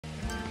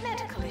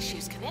medical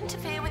issues can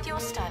interfere with your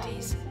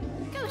studies.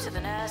 Go to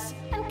the nurse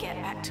and get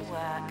back to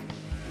work.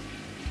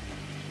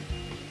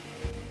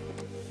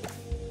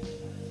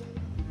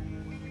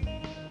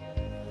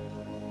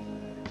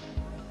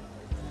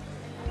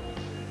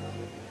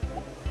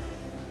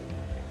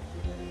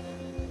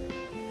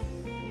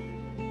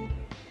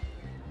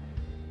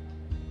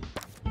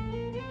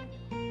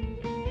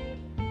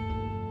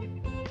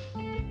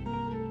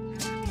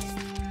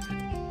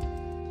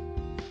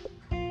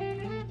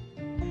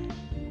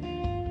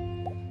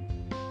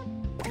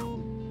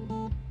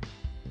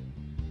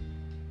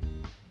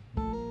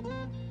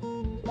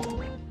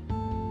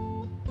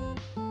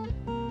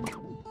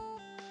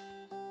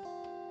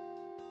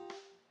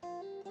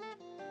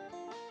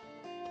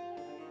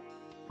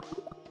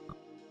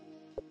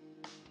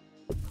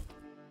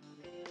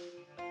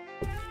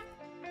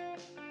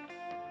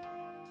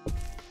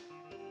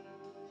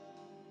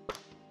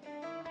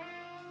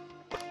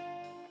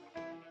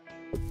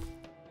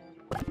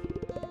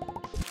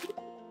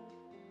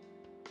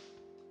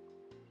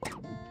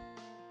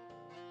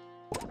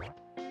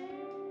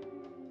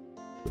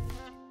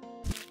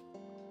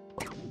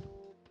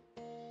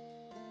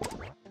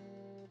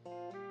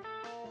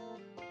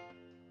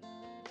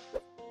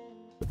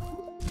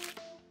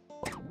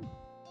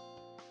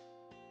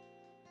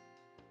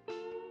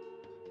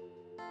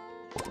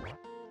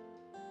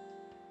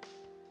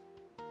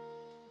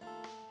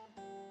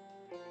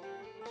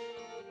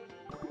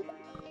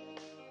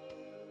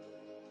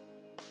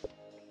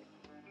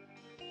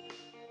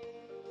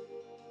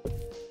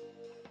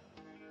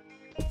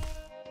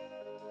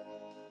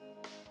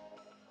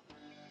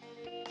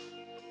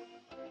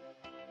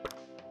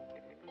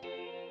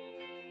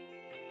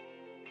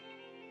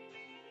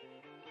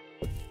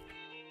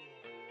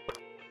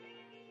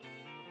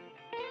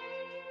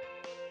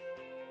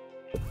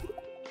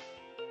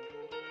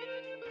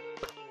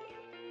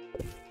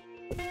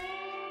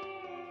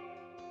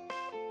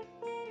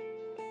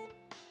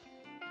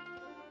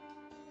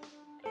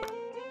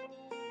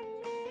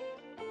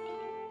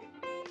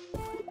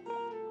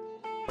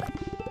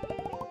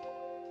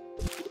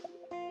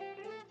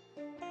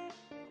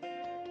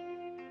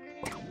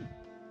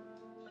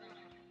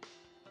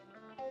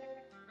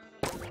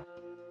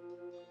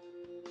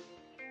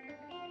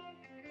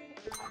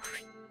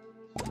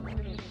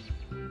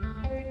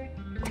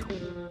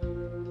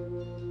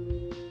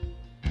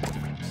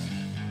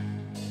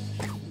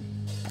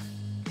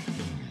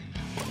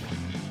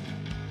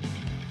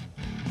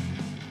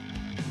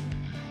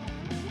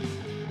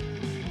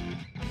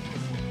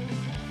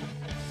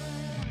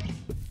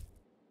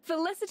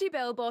 Felicity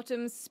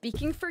Bellbottoms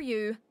speaking for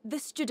you, the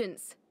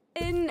students,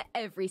 in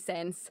every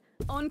sense,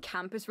 on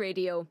campus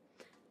radio.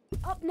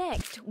 Up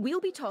next, we'll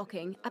be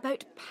talking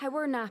about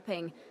power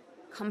napping,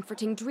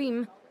 comforting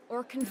dream,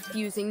 or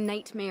confusing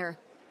nightmare.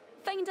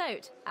 Find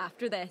out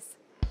after this.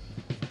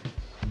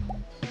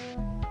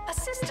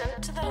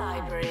 Assistant to the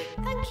library,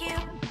 thank you.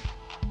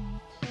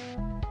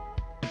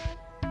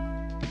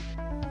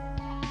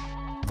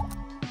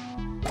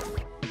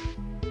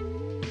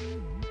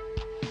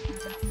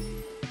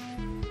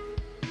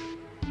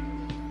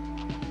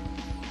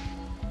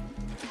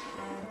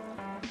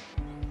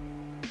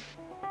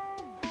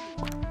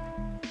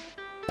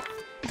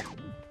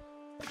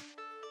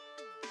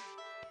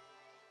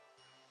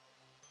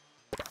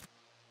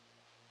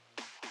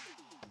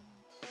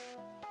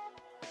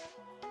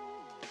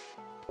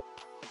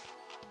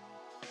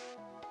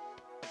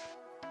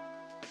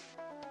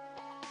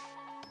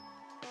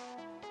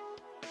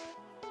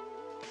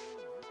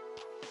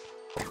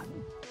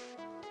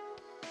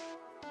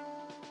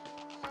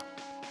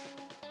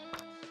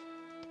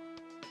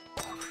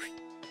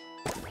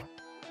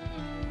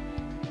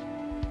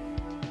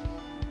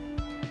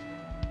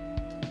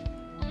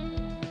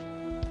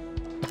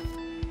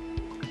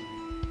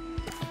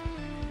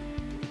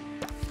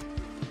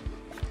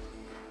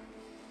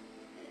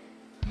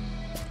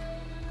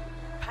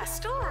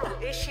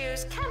 Pastoral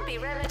issues can be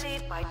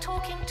remedied by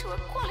talking to a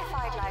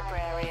qualified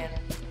librarian.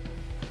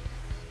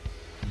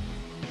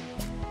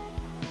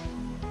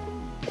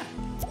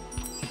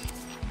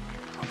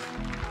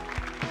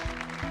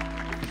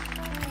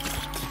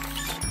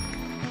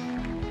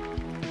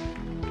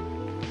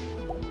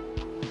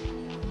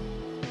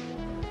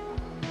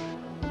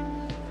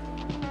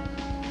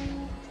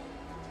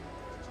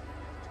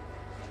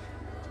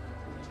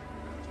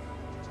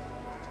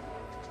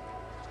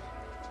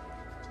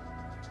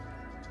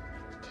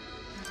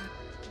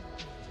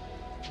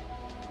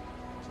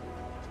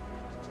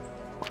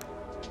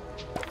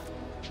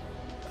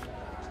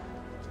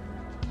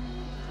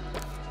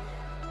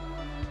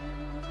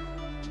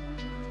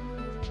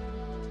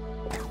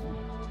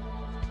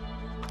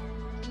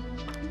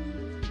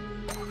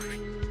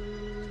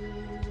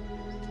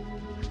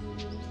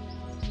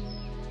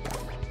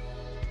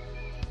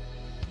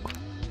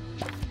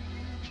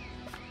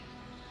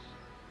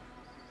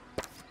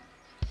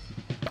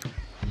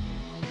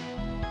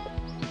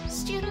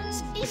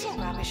 Students eating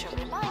rubbish are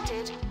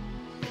reminded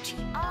that you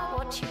are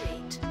what you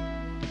eat.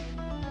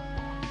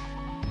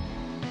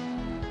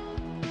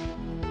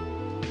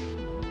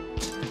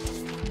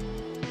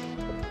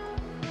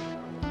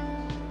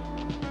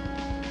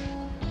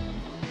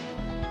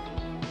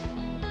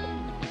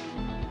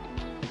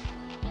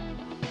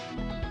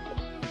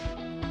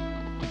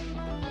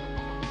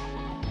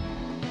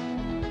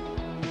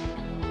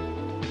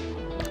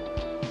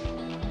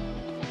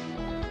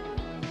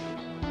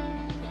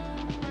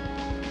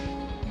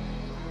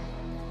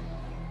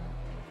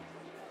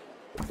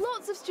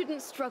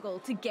 students struggle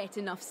to get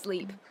enough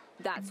sleep.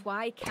 That's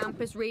why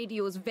Campus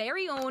Radio's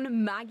very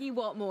own Maggie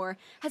Watmore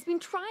has been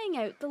trying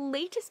out the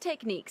latest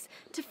techniques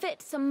to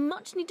fit some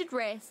much-needed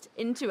rest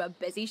into a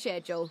busy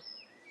schedule.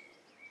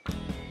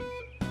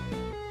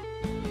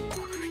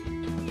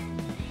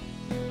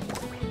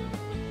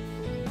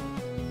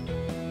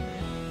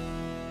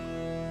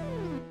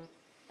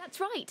 That's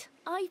right,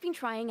 I've been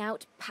trying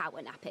out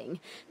power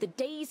napping, the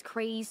day's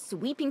craze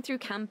sweeping through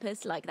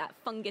campus like that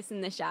fungus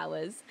in the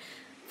showers.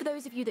 For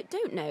those of you that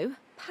don't know,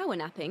 power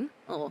napping,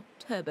 or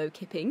turbo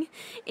kipping,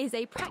 is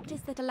a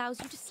practice that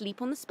allows you to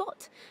sleep on the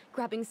spot,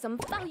 grabbing some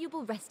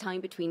valuable rest time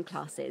between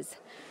classes.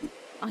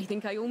 I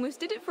think I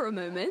almost did it for a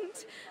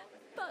moment,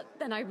 but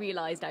then I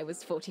realised I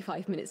was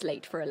 45 minutes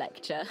late for a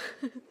lecture.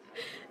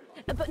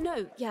 But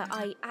no, yeah,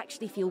 I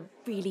actually feel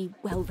really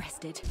well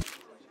rested.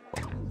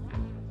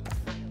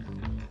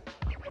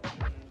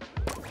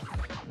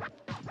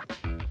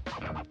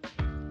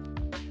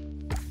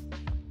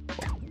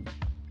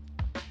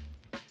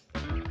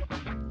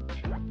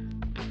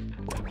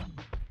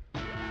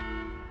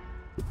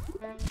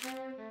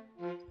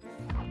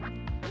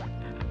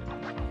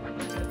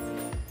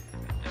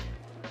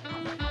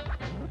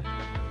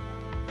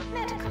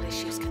 Medical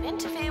issues can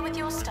interfere with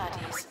your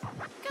studies.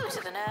 Go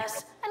to the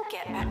nurse and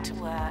get back to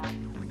work.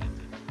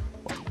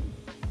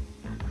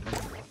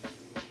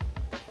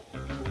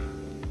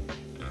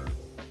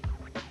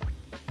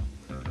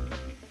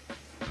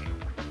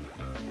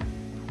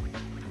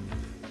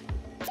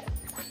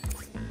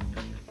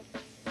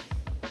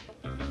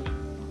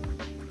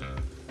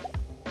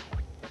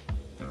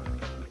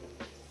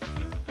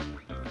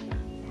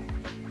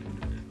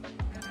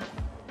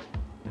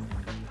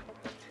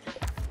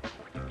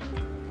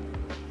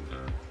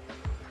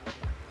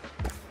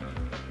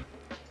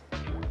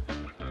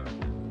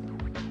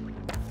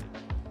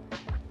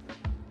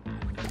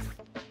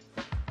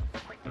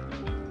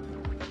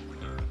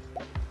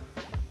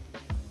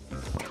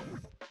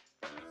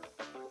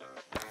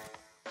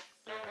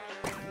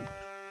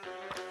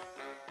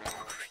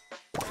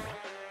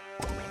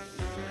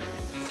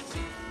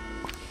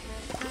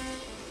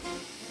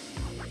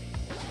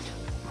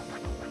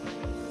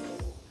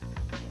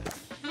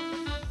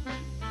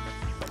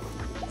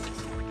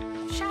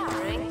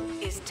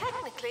 Showering is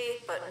technically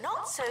but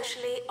not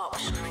socially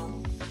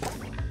optional.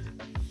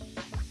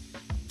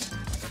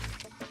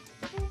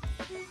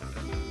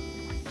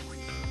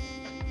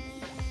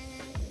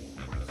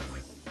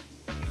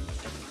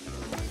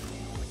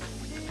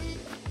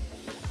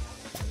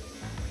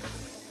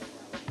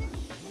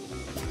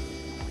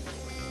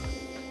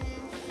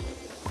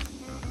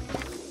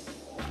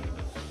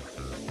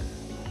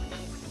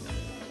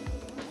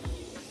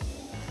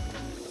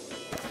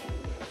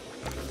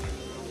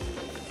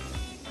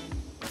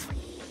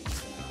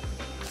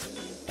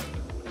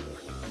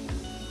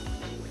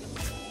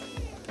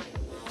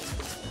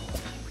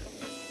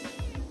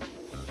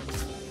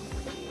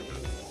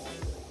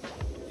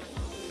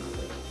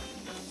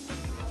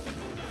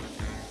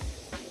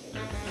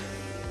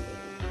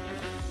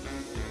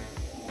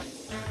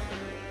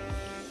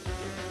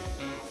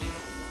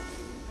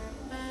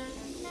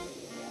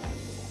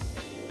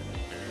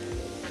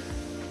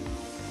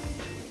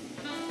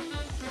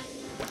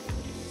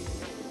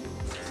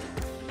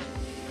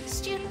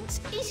 Students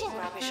eating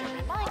rubbish are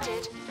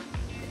reminded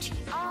that you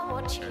are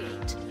what you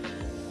eat.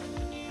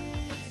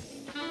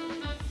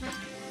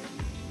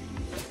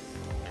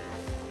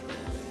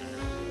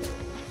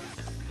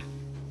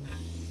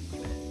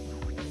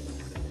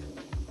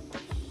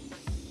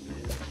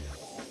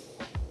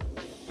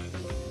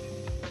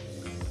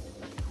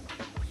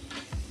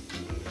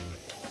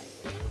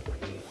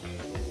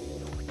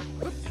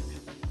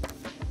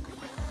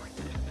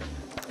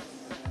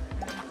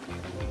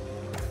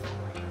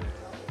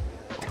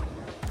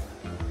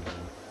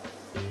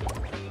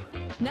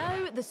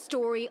 Now, the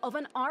story of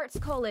an arts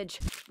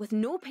college with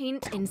no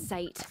paint in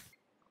sight.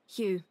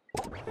 Hugh.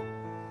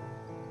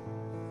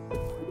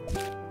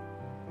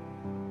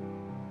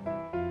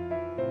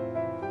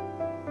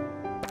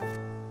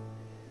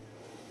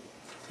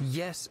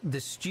 Yes, the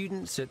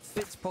students at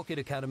Fitzpocket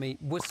Academy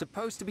were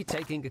supposed to be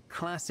taking a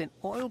class in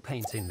oil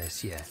painting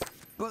this year.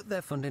 But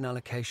their funding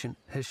allocation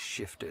has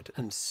shifted,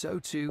 and so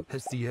too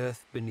has the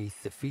earth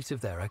beneath the feet of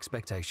their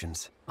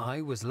expectations.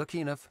 I was lucky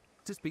enough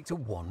to speak to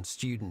one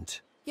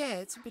student. Yeah,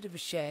 it's a bit of a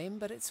shame,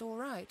 but it's all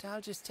right.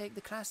 I'll just take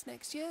the class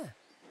next year.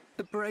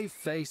 A brave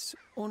face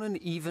on an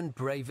even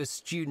braver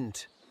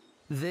student.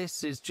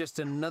 This is just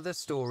another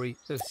story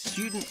of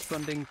student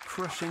funding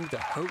crushing the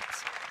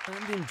hopes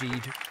and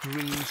indeed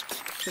dreams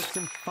of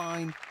some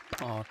fine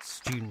art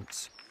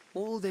students.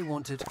 All they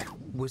wanted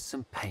was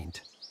some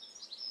paint.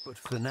 But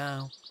for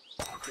now,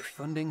 the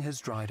funding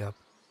has dried up,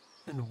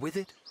 and with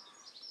it,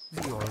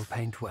 the oil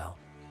paint well.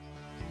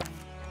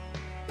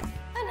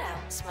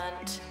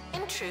 Announcement.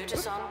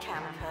 Intruders on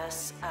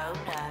campus. Oh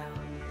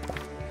no.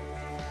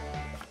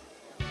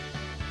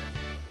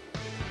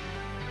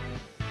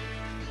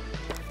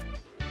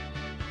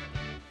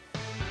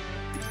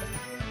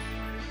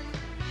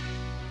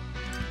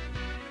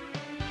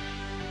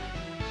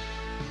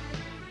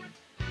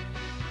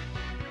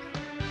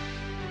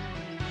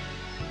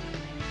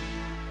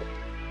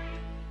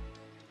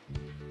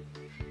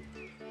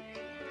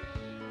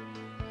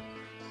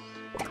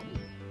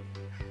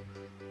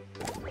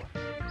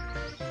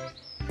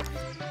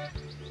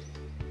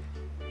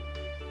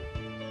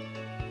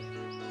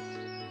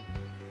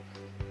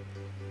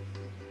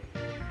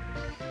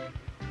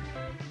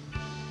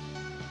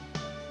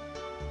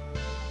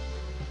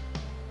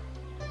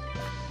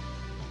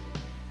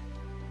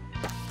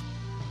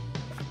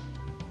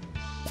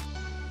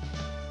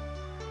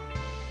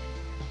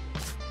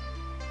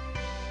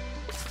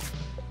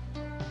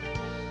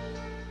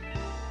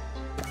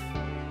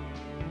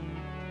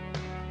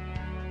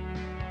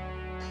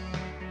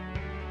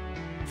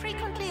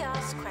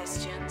 ask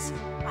questions.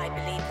 I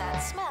believe that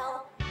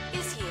smell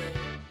is you.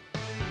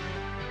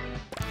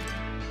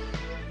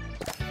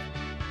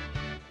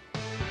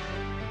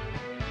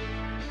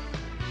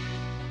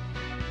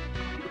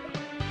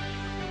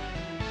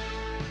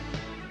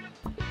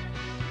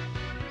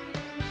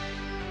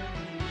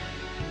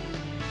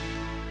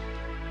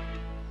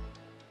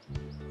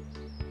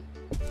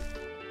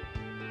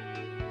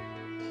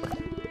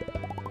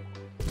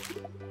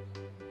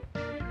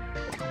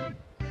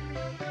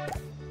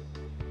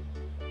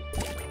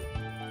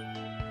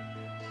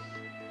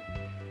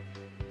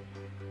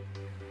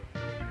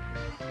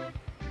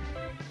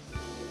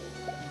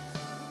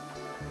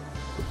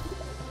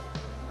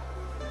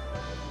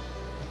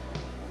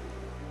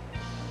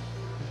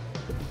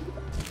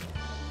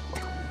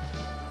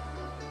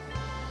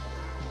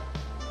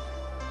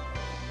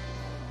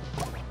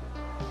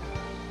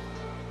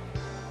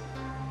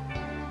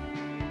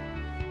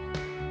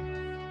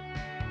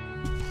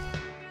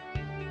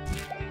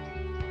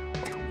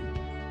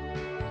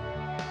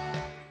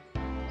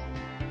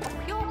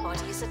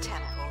 A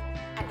temple,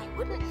 and you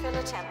wouldn't fill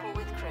a temple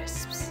with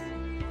crisps.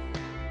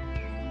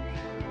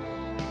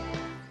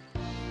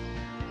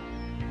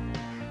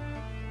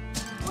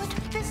 Would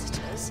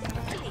visitors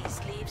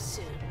please leave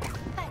soon?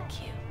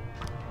 Thank you.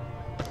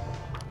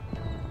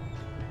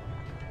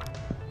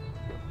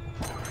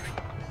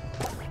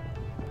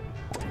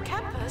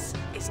 Campus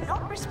is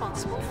not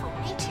responsible for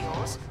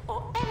meteors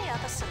or any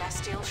other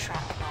celestial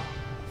shrapnel.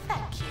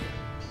 Thank you.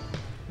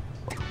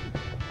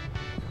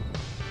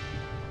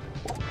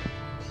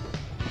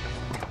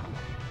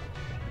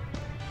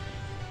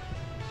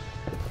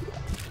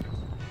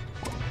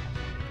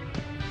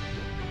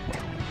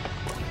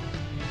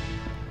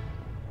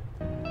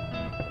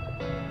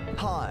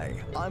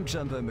 Hi, I'm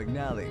Jumbo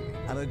McNally,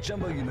 and at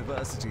Jumbo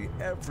University,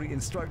 every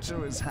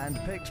instructor is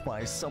handpicked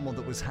by someone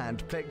that was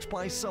handpicked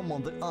by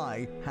someone that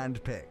I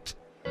handpicked.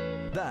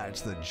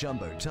 That's the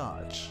Jumbo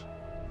Touch.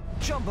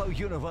 Jumbo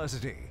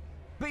University,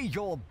 be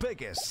your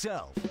biggest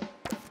self.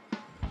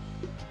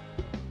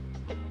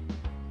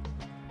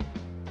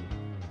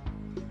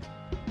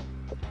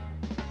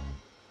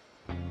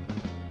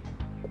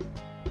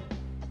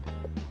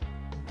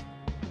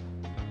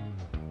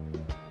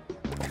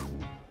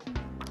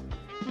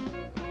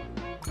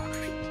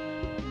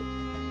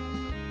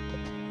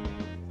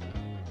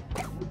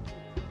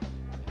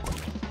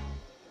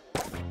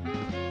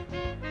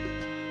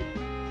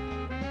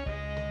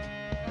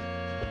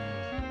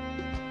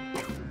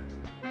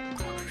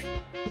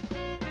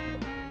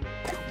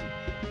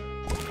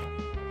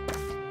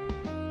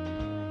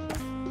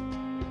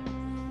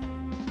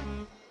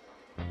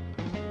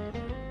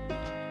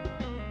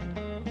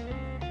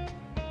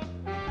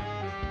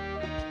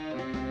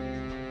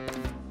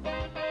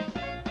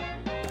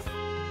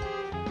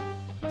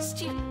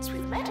 Students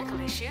with medical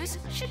issues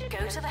should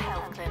go to the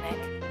health clinic.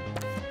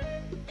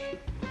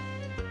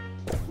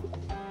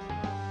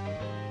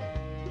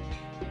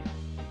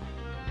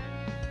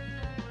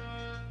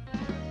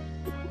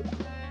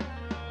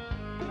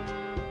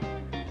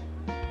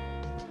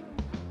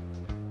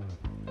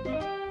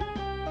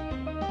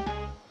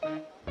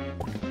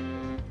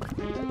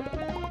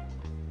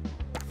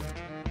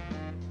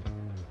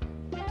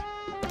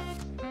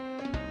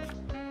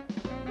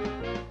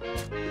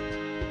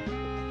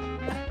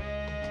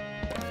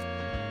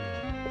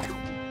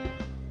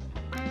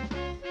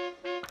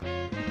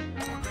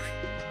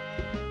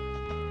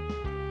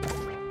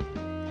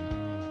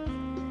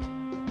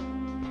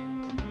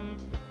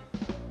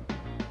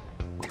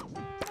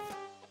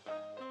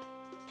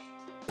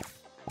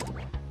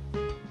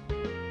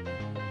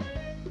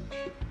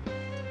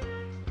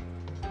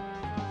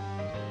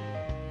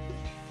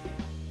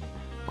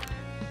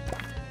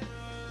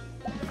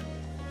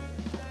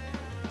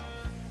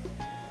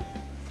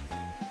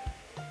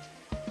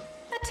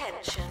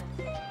 Attention,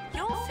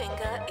 your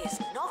finger is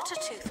not a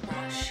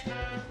toothbrush.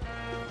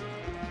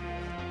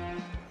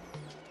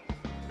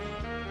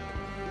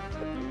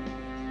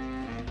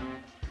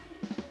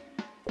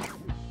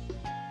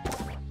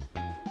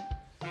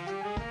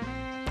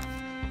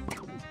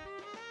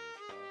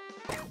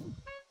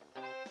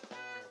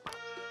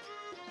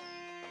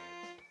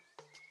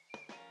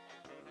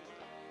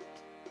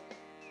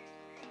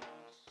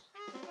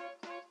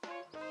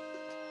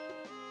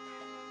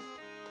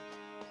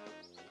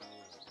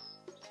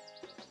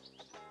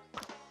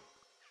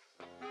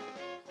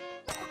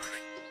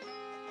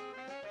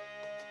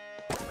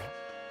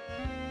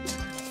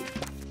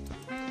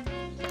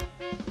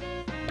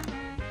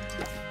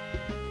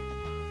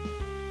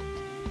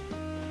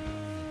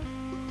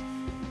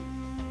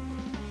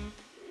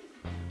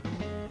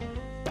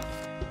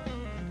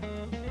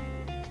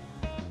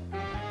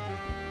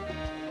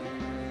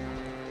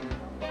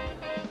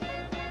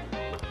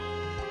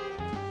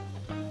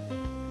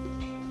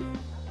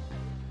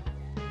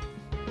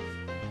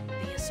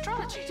 The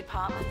astrology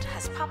department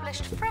has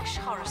published fresh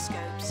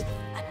horoscopes.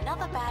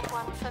 Another bad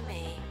one for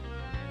me.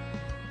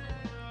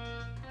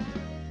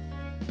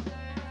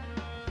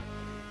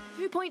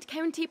 Who Point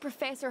County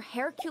Professor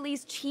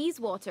Hercules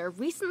Cheesewater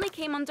recently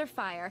came under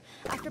fire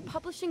after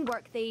publishing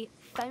work they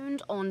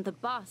found on the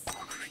bus.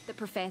 The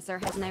professor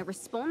has now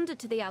responded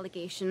to the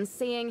allegations,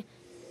 saying,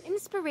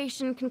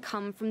 "Inspiration can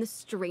come from the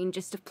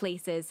strangest of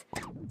places."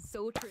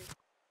 So true.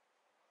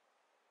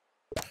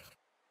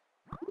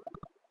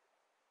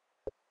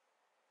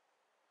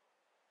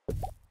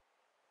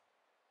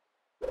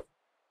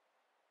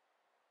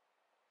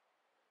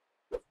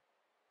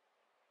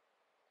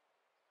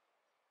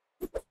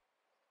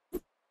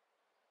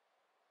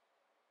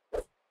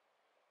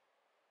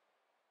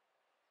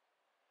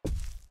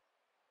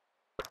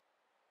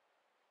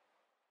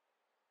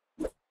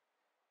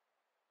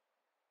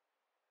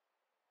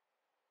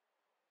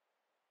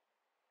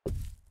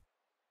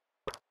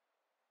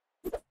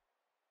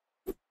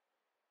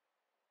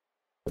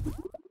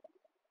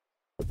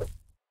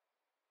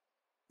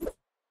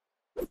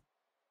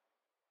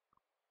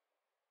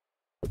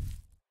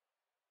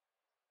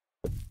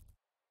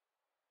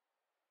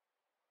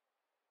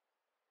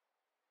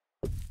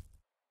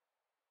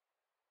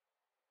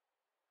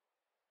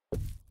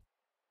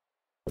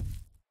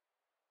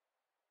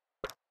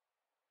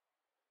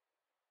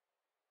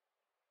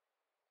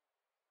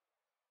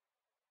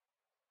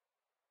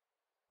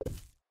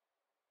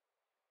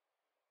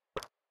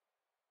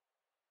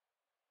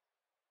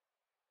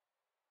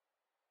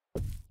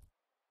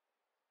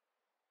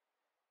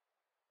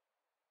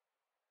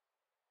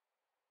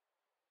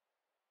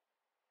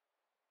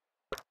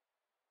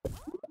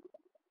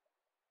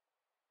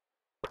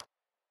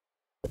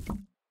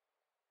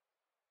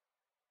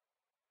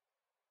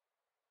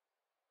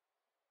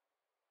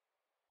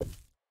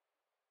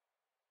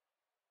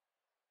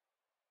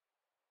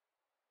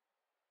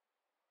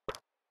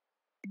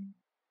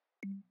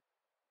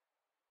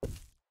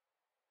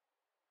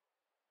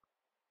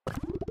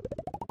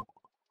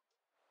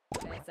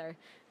 Professor.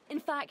 In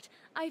fact,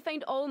 I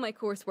find all my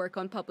coursework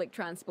on public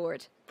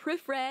transport,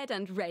 proofread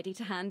and ready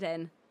to hand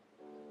in.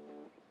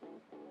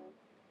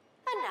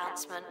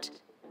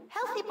 Announcement.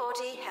 Healthy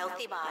body,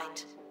 healthy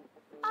mind.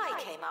 I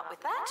came up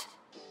with that.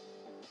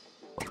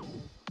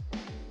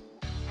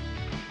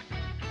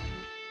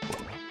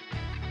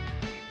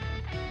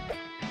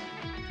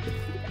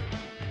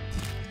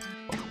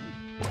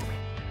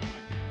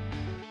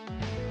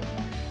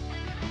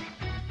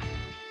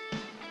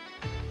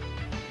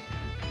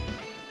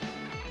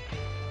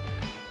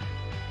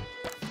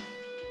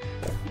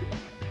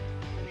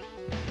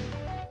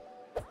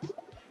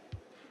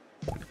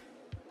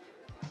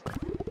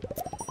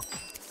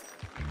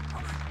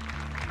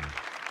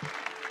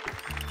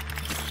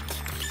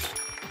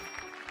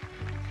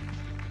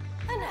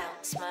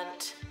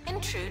 Announcement.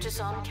 Intruders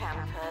on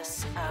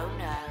campus. Oh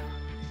no.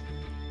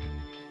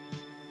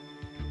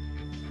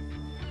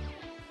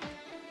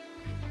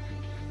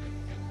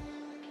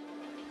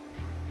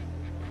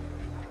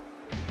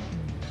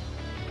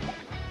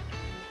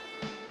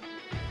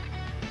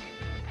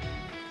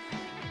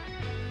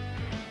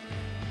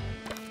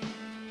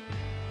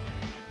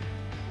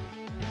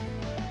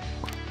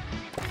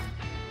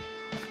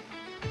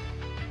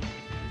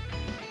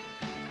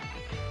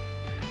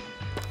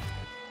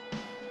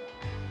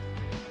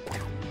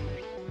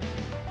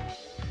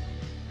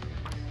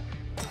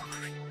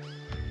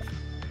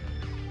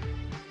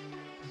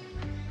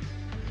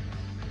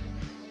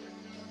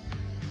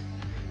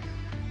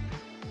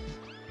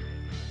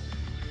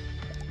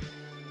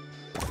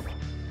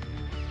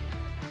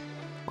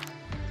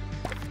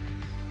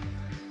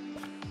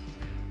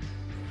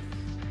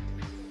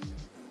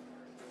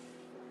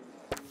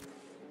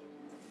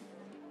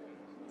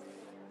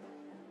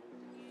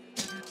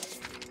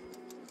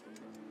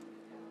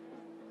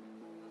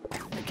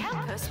 The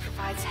campus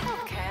provides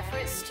healthcare for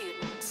its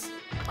students.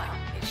 Well,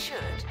 it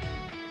should.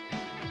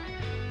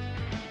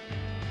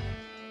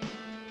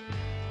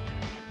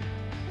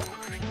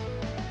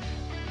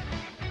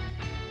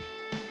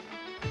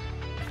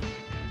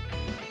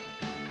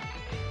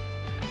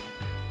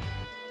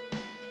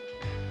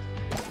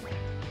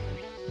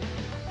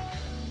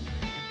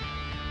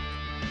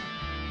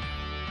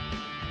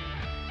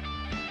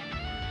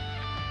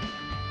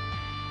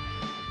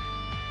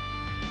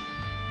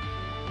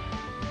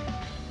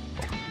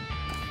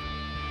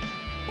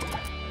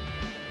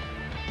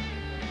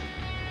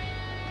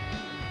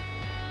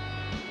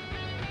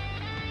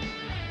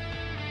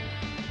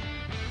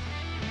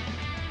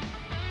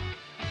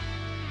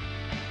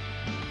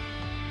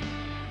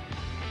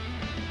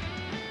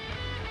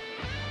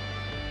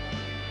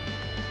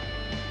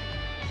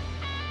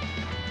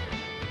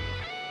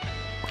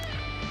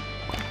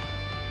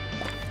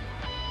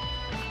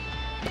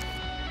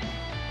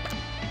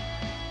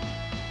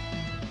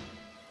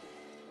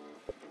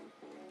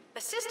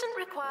 Assistant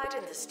required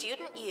in the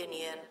student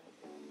union.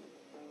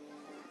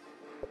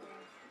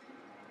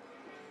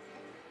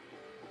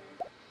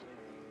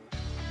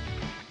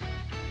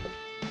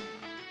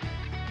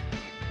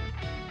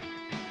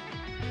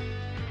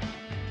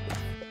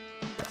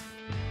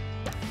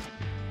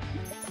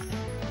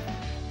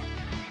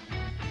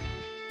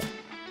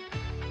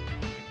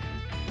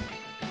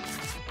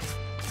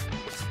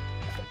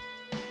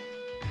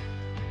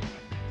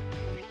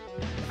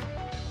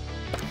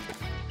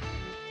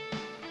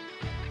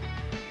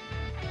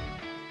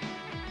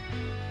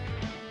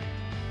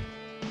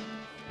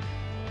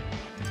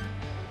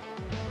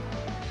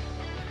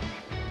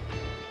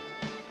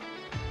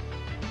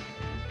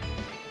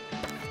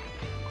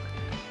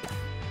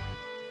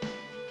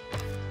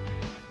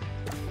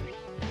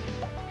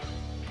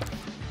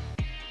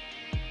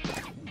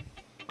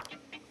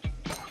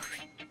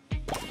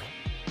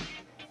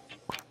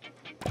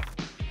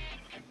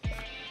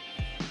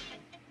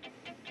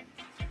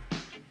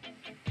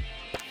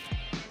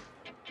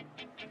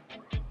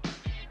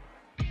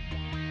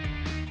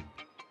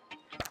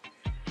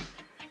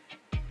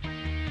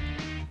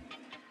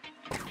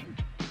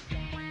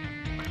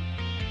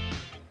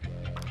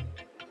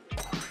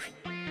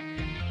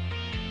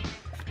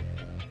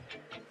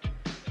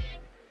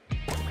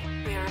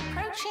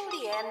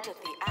 end of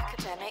the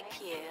academic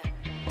year.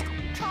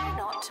 Try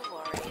not to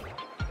worry.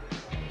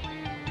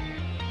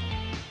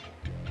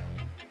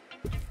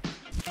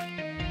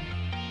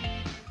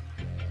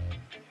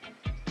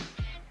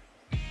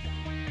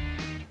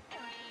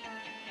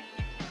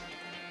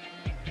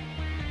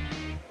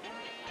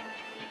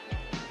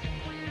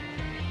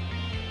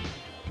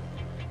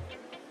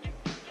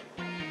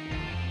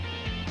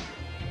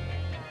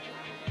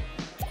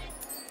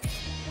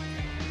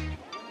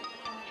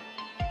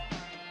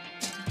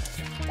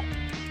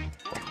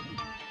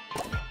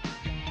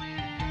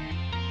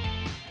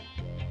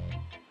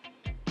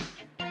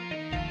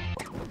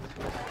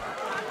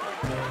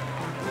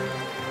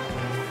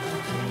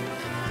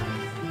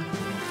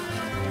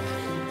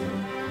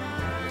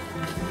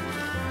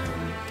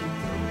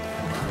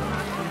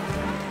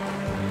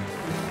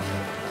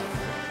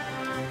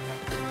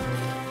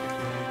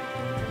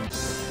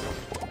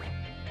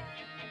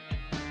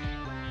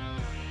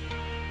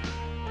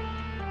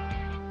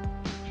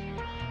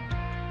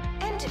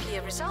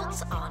 End-of-year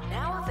results are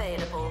now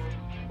available.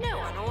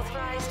 No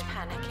unauthorized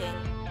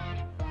panicking.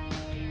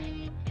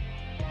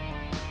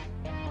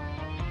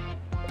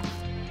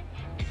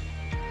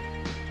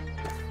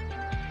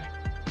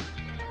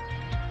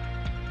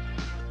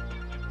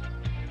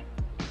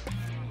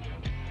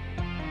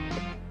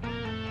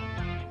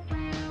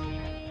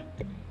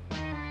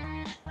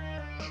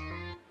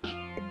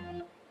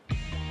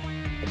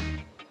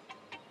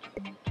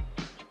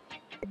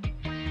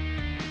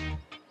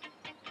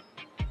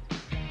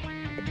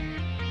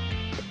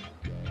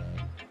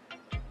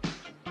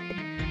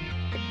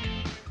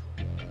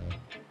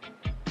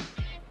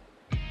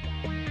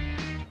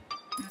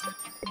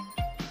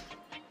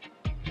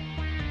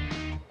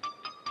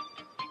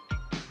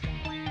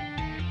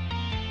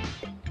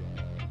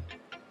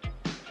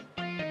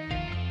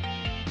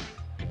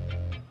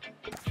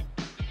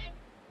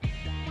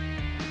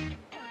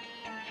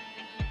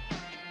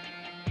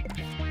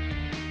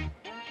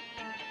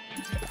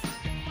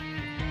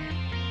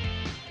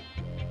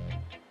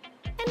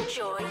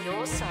 Enjoy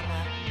your summer.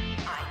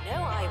 I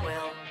know I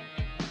will.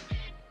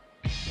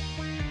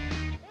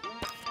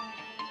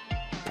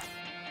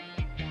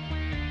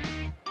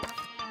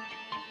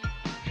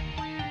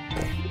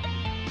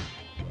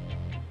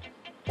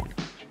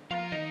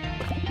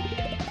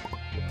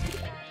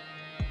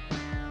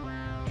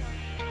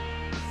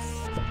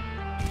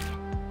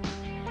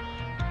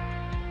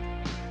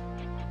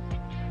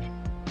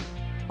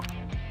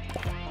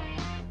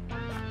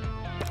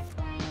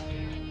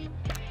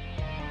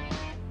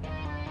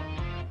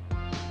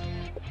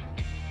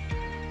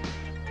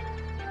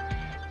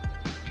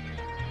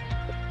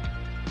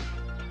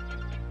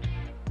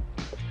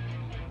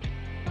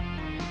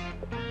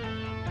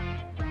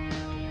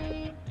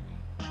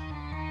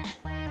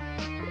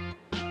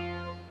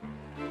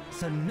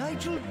 Sir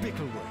Nigel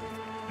Bickleworth.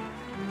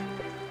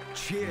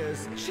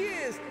 Cheers,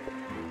 cheers!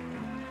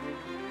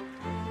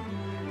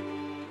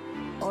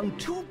 On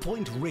 2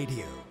 Point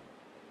Radio,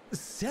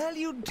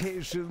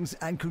 salutations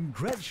and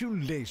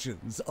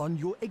congratulations on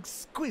your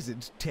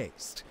exquisite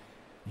taste.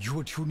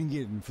 You're tuning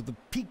in for the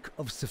peak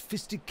of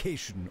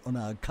sophistication on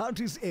our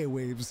county's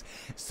airwaves,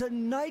 Sir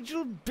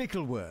Nigel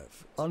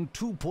Bickleworth on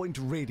 2 Point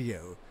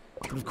Radio.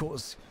 But of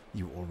course,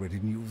 you already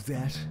knew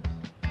that.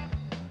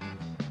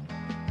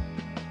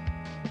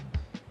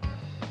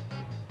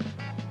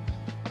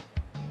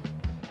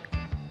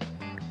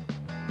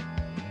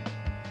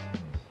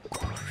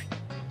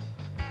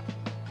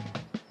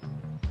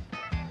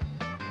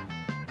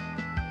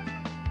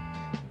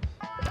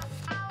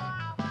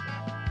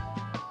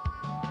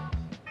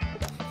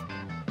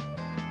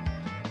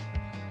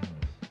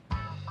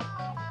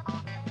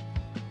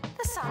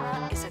 The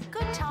summer is a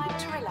good time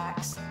to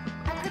relax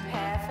and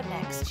prepare for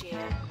next year.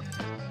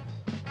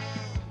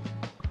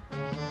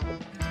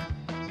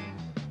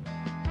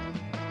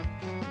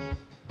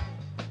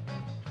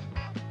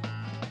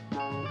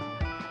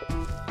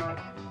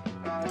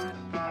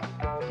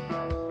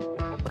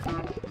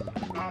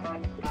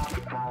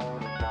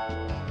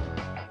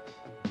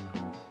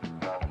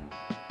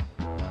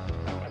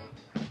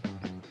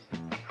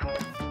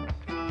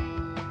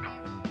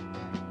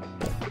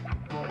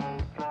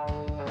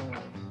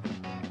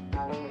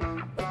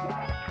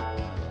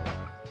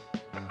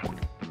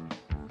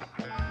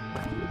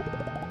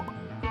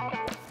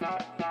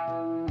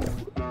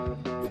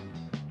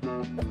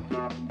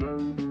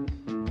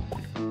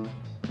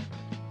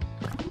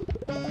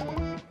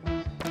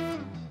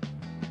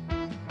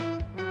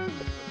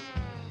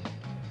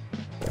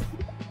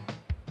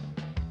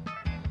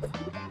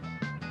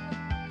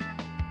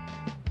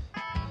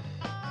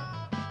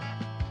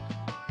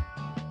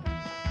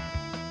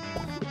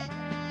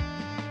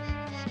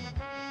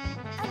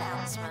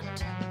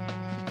 Announcement.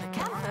 The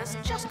campus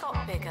just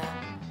got bigger,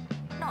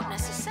 not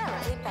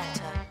necessarily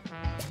better.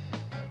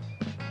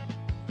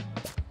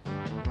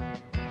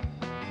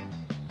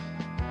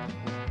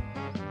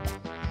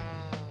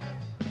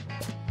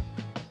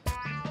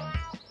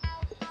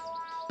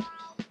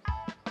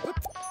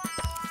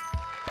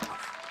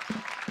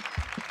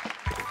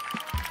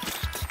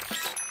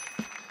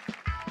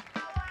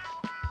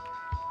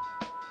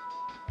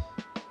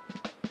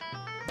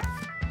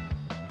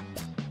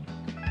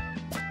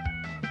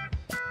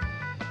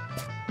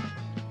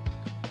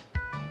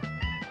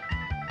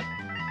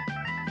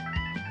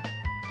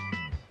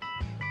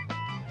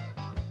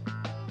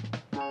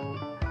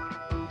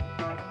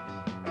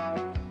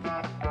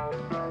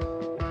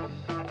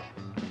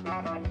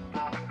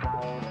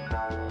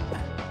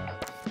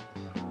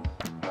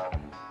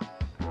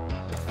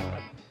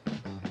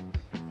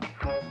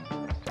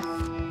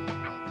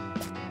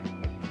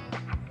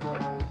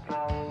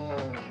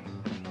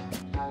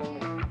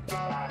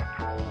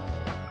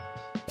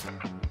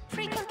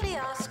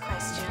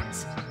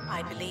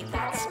 believe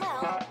that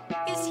smell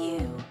is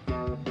you.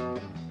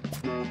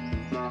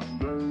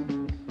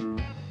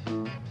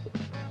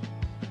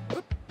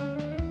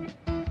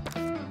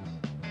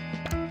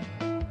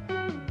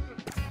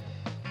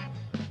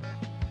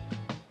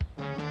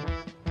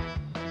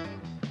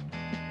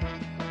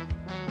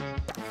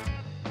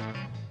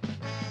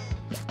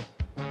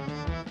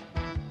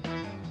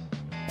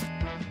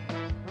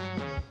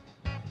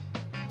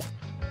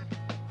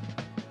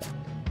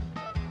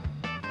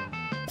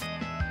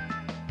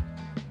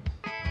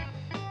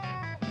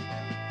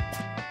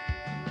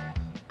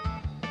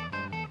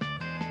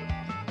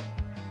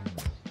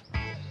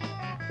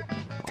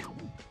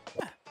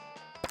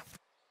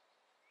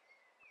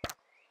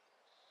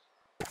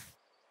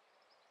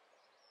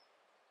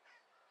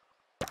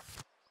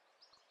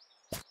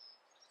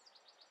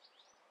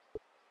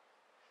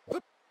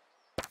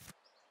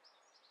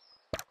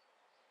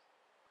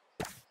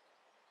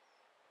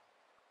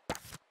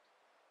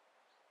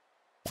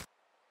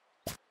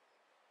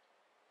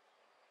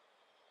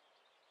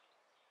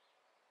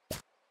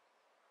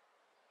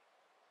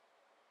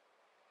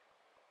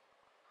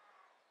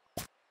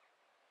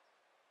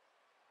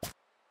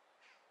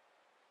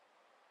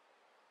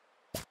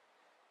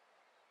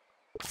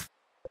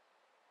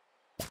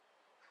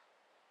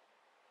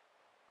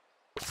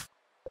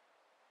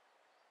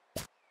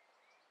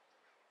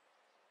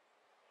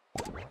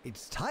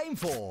 It's time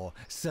for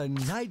Sir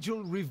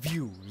Nigel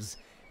Reviews,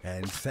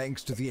 and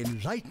thanks to the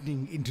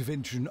enlightening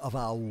intervention of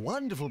our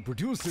wonderful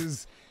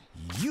producers,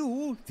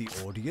 you, the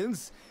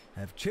audience,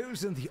 have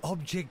chosen the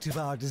object of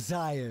our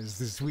desires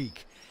this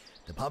week.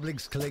 The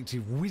public's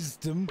collective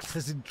wisdom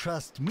has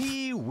entrusted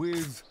me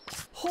with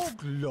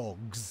hog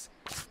logs.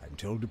 I'm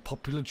told a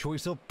popular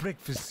choice of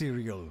breakfast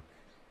cereal.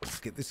 Let's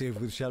get this over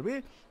with, shall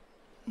we?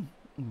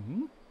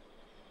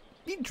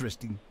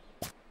 Interesting.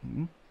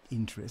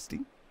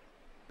 Interesting.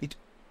 It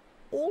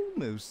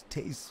almost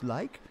tastes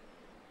like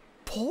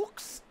pork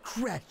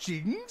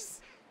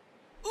scratchings.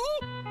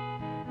 Ooh.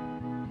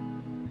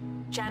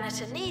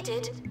 Janitor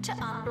needed to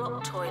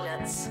unblock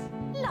toilets.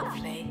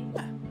 Lovely.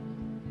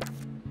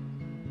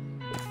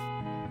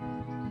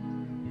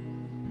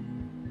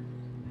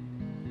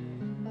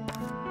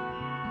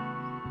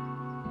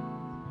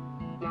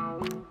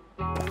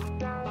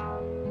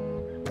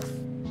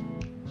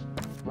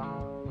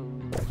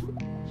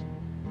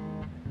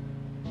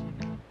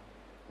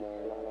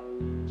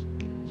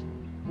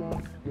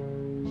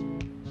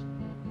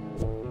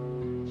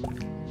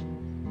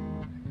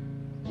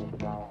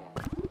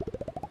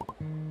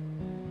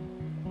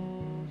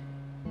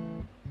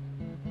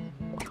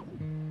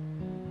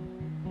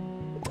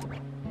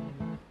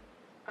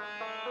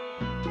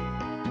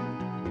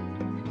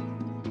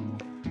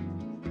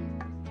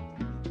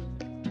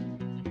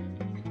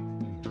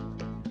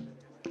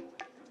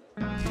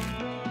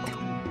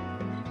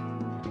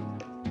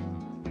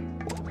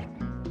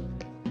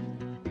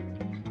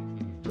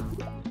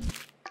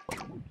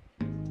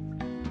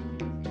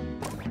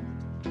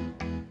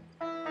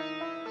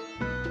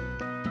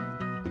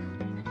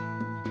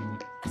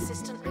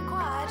 Assistant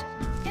required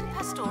in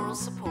pastoral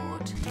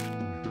support.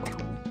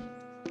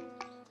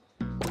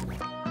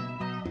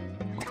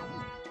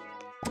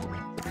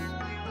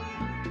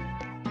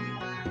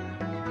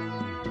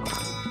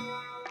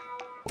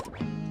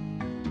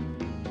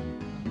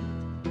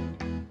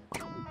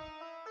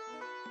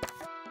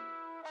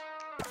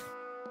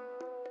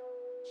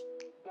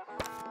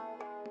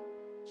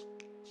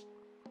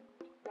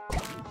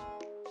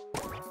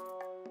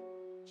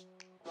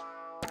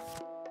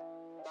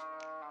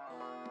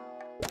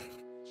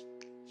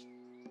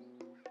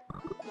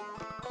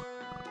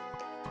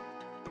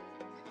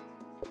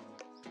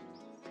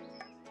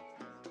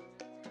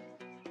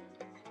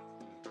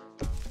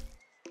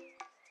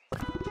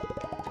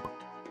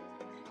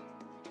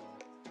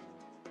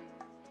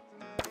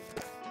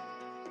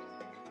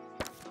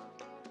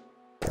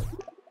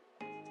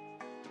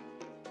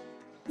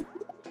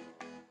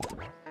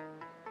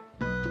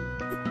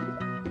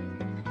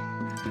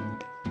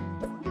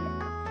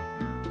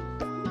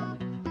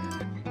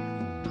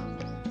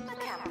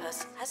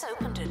 Has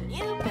opened a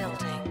new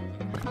building.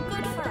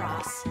 Good for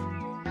us.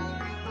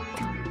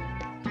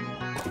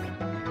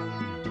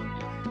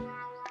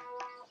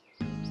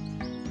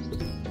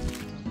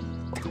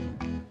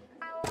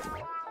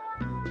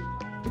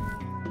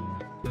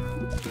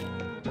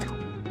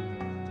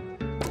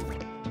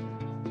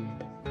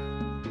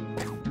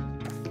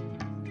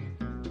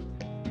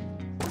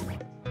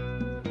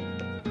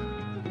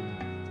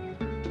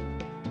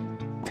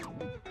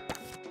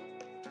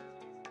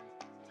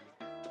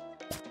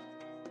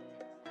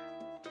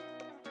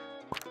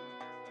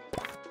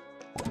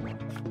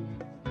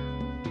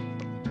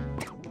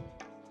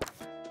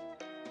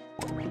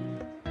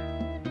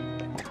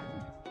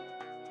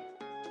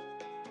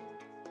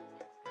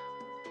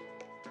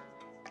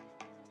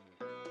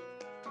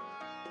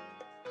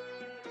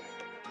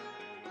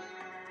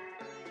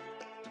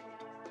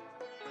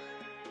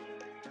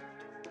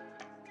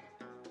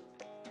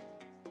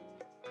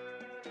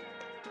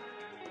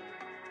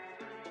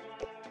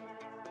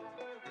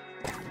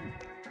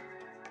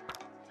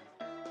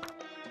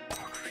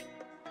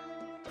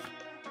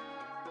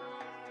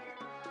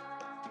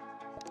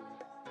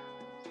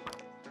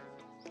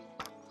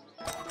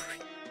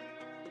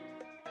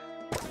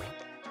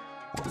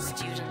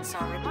 Students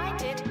are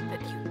reminded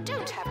that you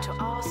don't have to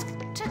ask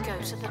to go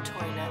to the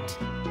toilet.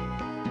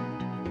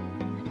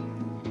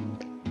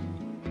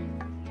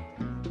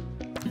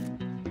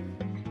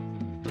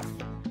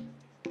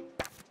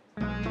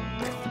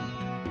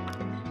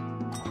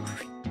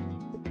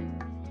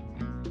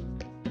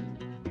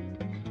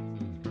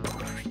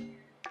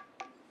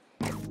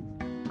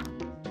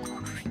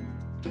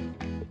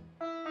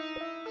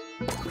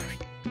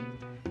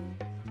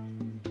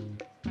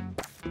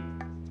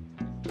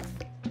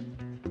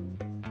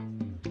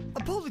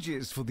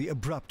 Apologies for the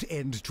abrupt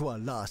end to our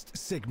last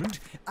segment.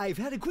 I've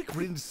had a quick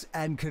rinse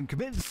and can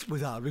commence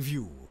with our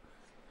review.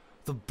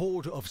 The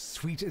border of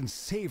sweet and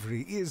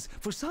savory is,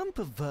 for some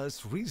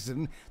perverse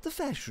reason, the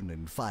fashion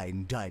in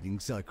fine dining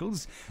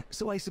circles,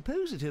 so I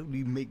suppose it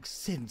only makes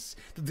sense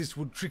that this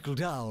would trickle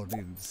down,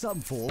 in some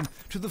form,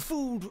 to the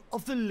food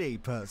of the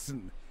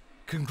layperson.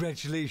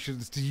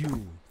 Congratulations to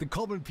you, the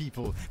common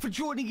people, for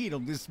joining in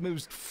on this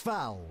most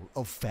foul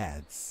of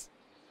fads.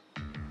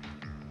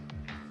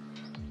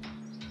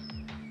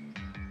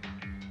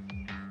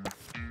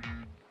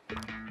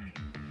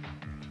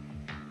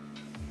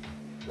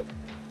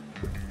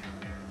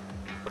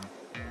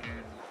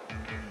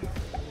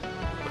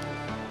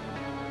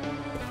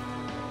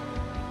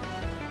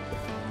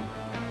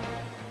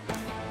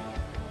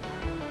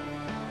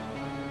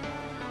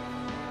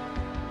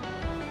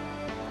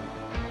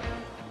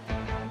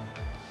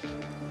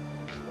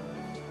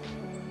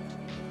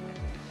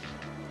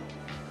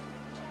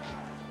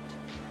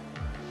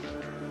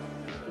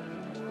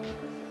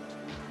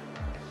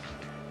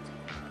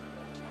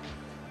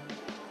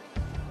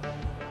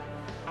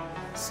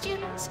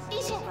 Students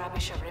eating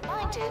rubbish are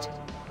reminded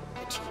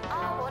that you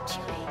are what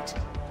you eat.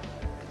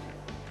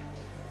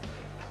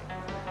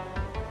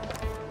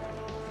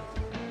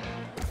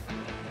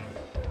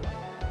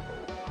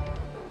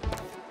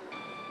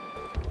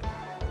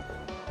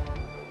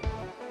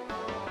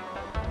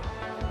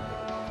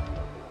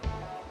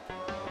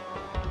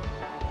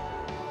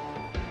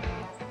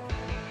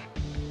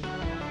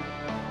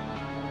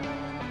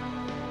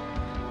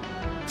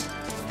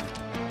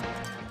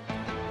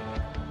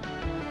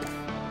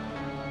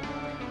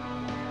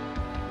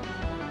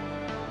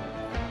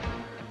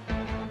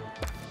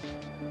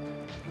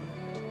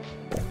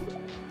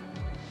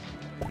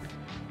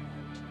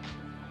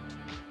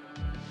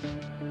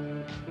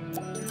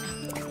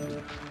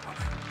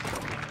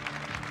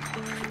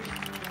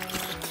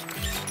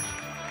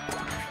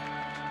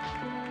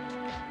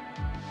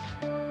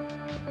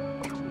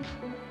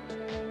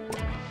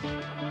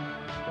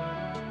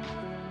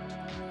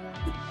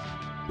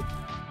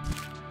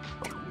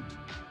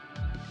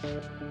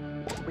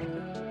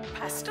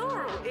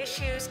 Pastoral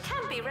issues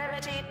can be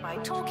remedied by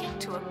talking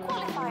to a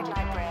qualified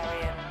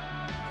librarian.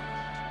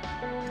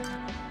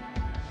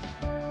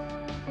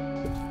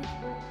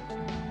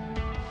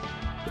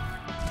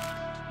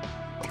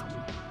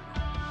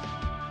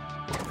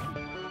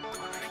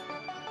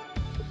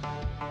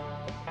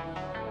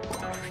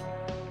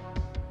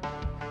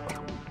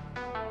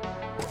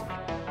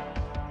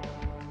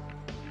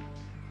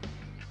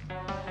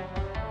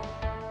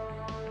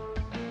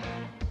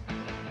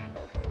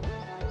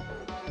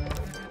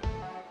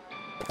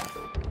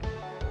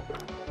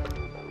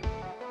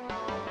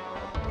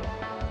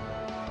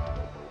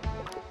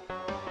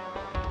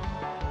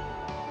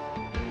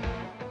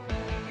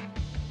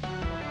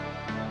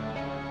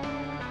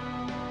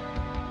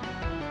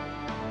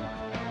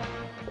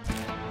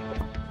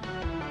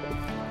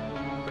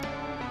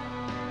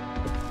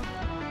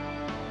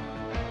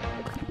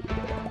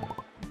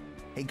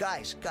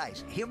 Hey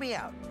guys, hear me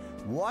out.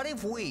 What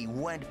if we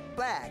went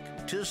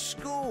back to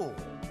school?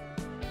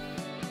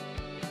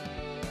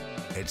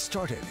 It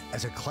started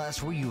as a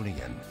class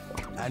reunion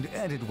and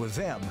ended with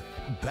them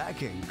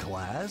back in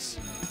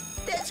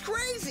class. That's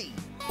crazy!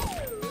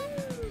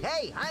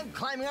 Hey, I'm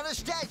climbing on a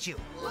statue.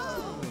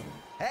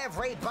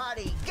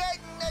 Everybody get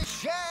in the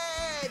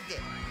shed!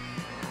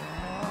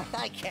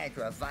 I can't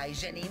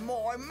revise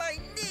anymore. My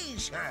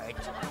knees hurt.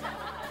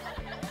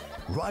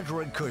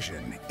 Roderick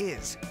Cushion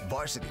is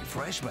varsity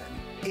freshman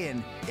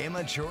in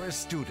Immature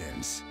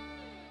Students.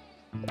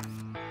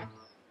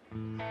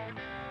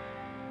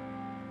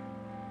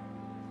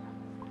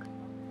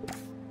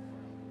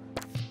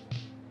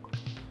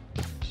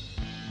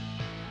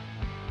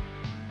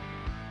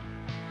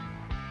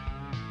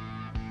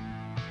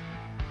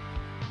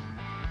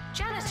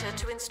 Janitor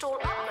to install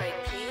upgrade,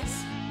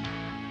 please.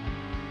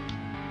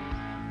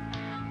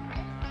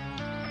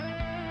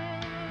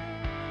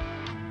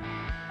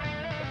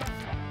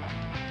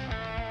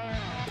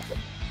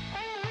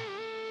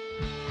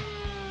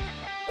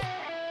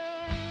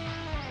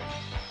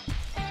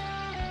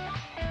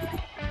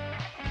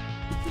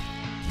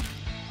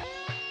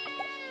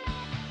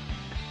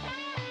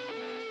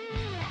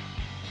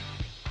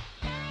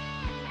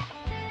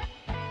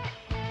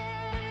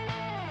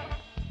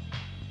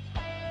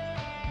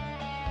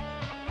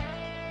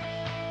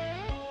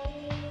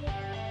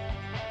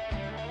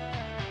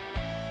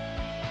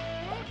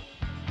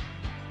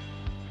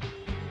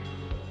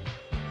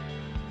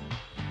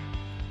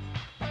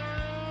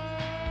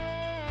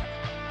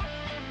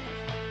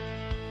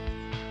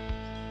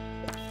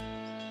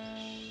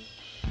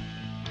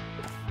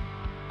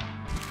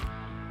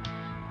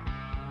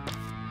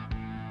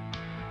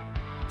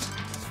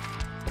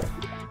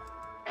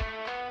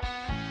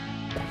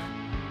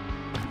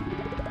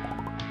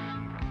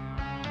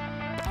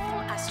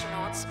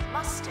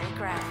 stay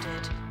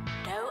grounded.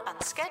 No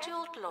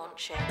unscheduled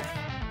launching.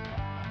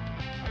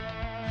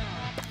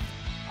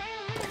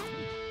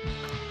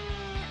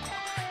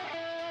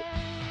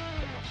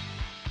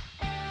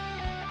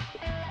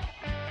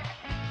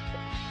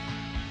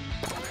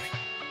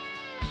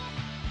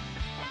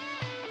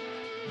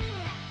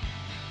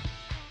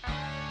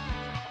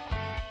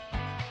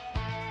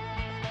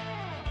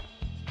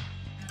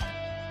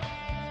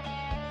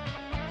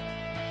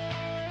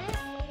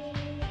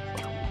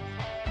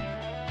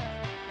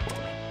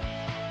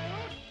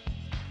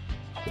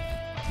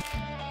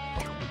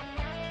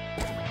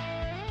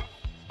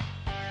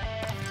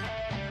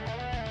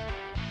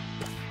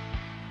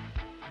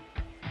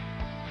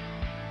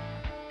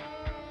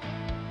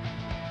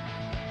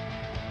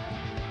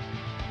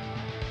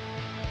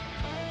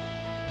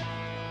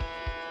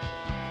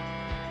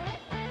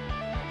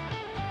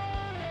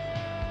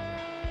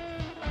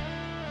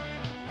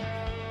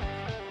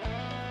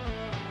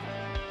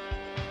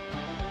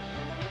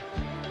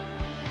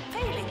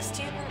 Failing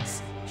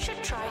students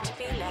should try to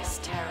be less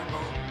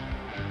terrible.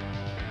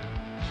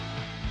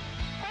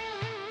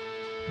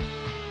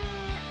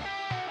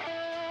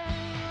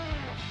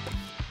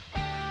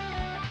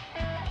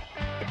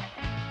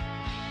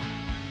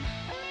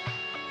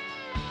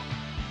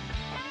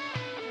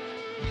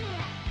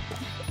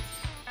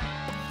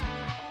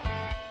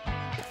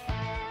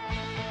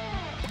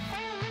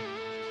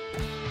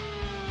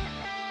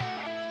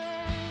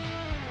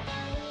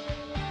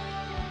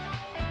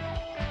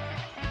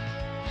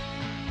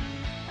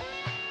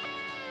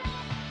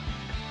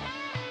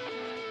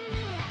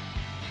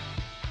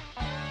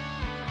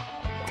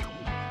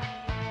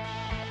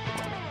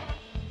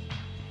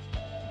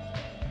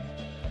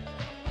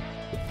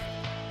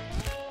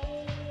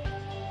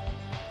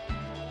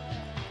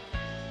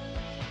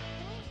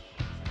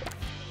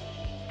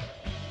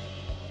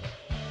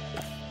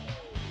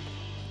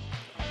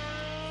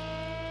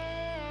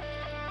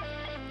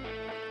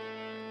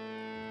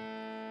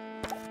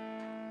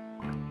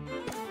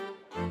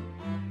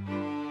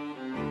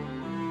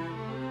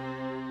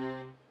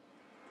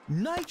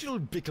 Nigel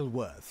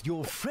Bickleworth,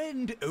 your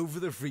friend over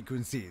the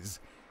frequencies.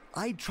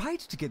 I tried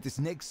to get this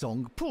next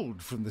song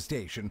pulled from the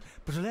station,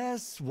 but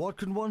alas, what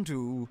can one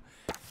do?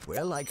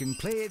 Well, I can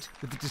play it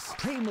with the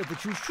disclaimer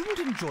that you shouldn't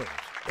enjoy it,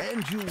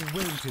 and you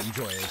won't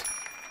enjoy it.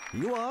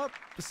 Here you are,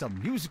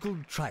 some musical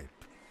tripe,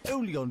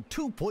 only on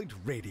 2 Point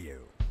Radio.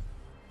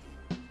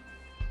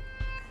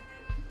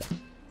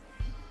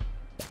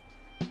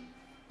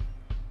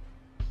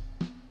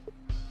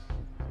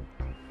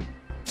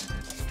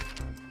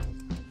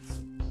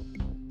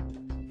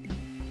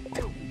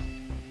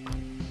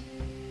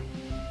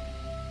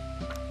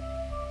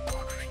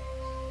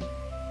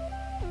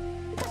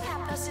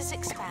 Is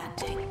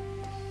expanding,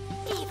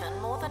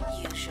 even more than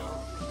usual.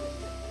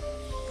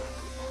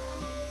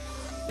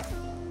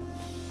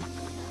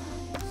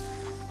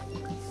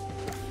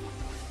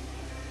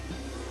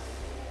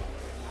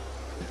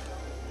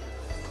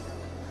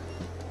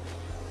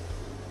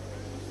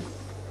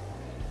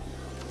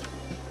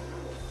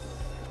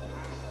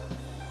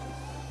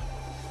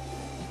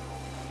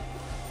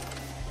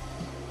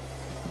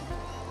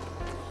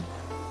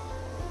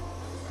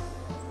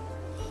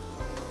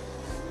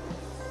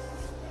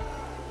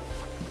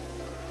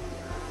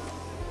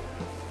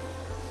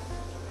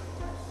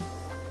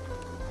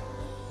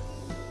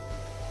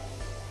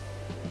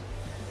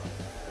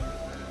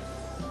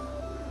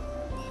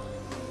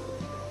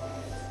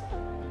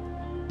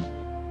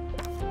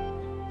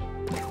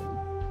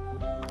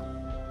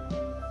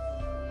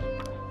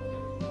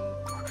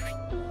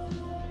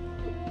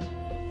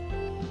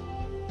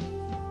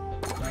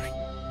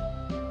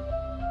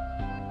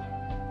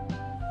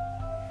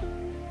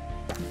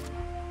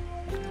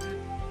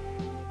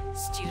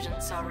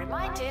 Students are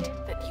reminded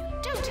that you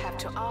don't have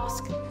to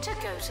ask to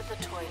go to the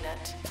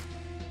toilet.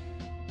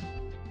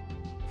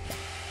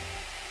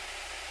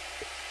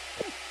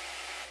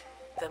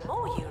 The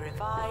more you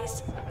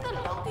revise, the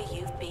longer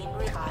you've been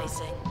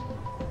revising.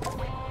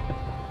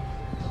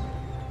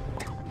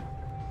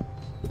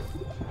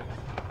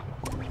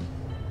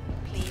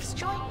 Please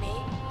join me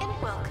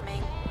in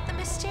welcoming the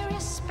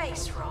mysterious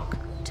space rock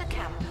to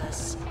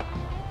campus.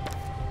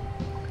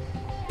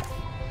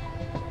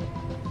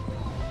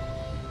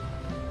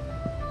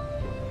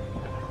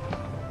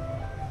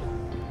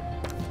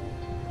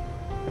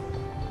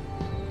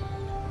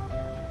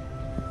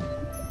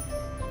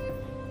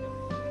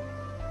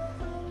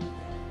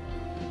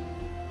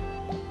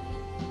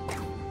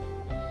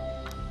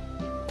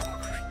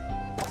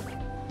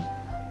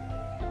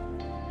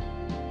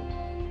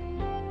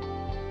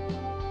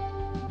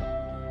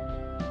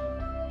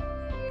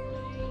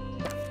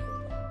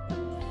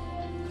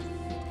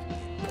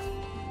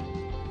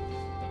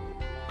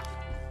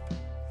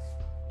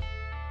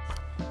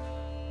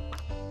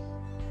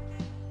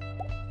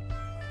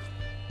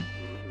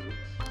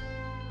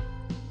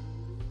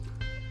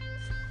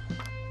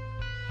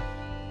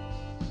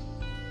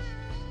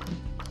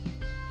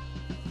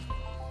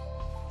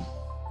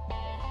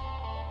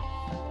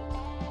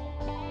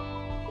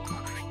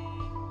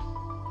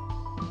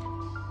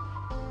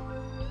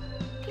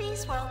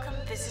 Please welcome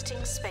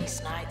visiting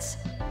Space Knights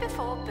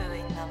before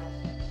booing them.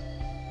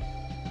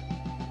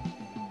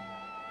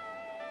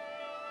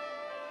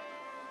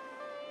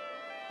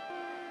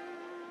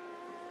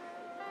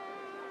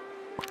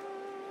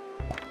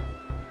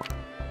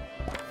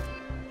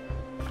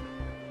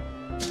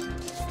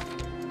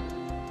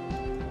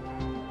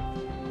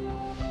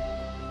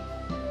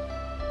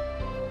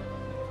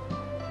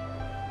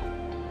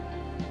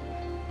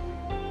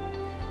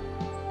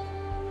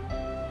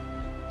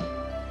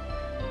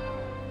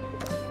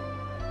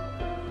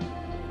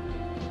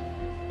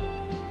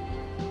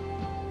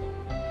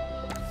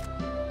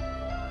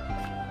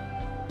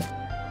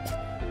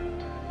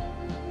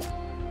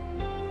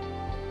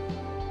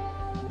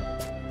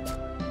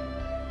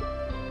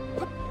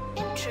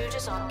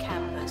 Intruders on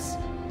campus.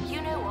 You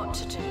know what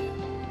to do.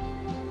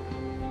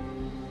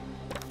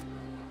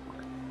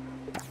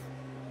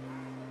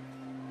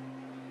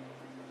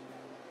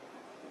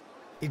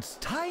 It's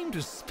time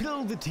to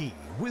spill the tea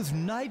with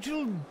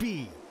Nigel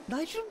B.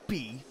 Nigel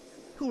B?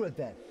 Who wrote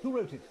that? Who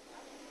wrote it?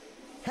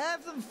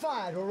 Have them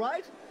fired, all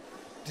right?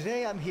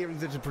 Today I'm hearing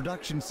that a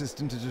production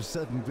assistant at a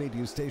certain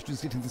radio station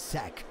is getting the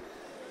sack.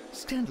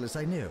 Scandalous,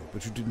 I know,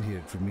 but you didn't hear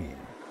it from me.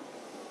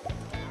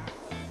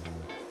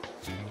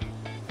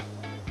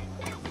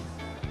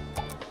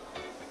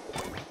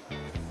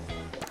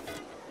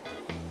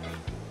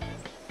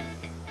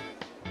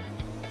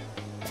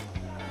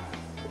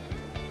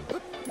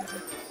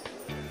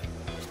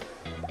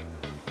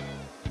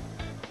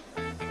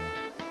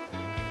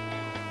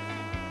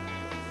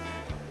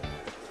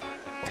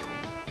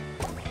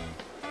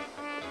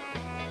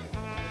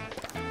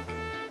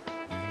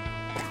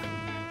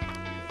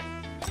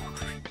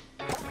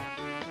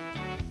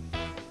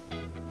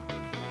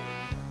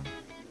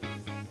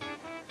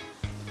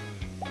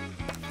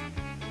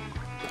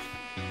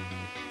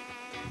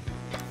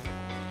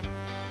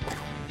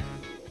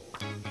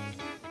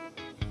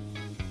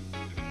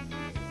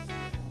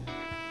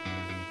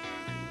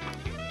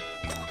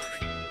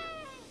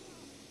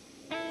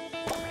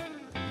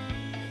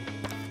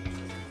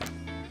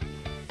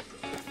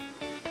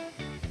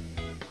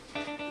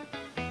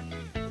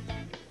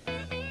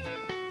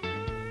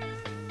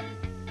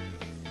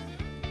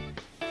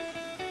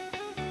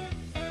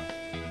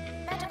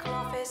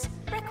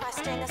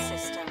 Requesting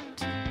assistant.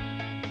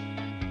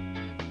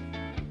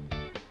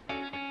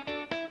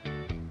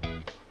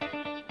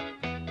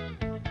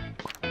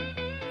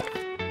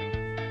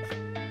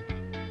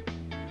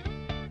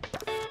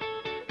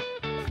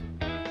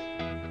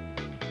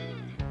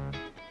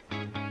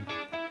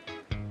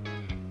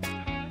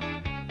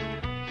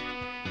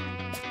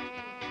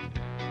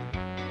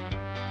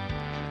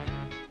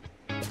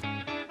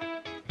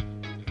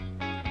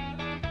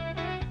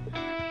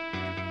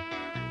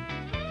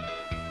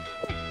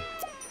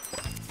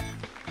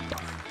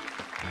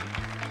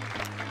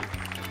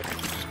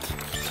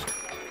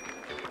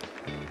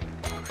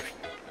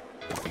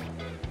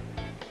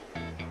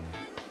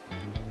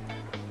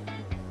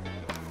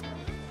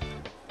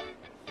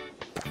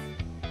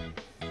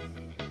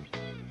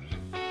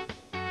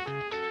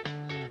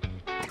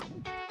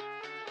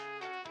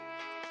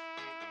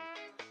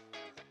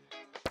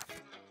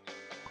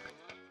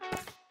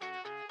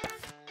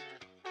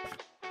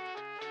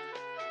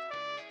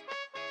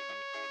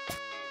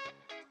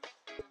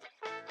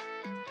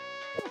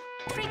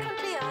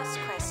 Frequently asked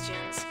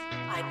questions.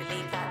 I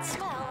believe that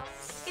smell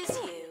is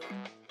you.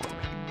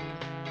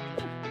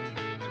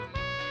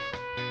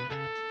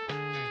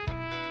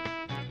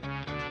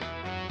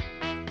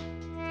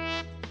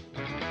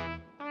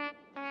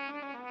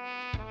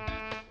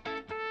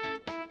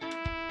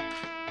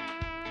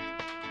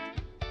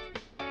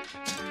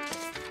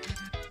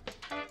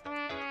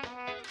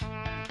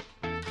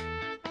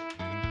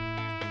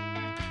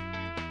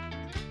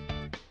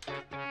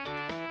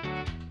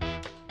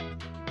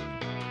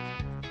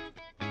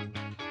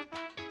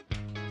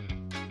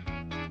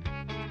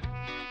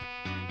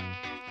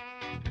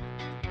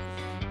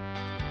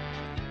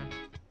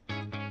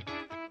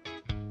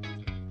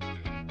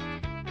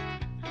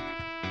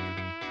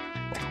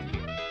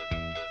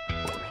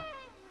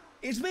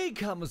 It may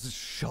come as a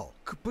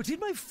shock, but in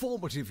my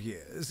formative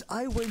years,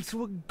 I went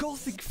through a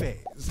gothic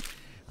phase.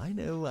 I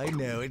know,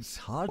 it's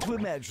hard to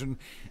imagine,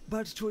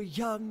 but to a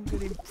young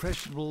and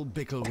impressionable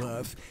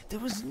Bickleworth, there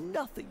was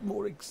nothing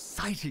more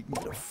exciting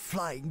than a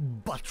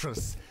flying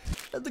buttress.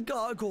 And the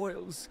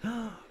gargoyles,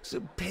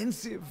 so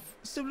pensive,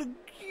 so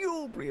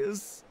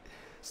lugubrious,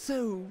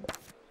 so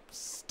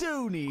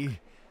stony.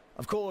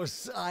 Of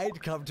course,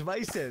 I'd come to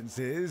my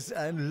senses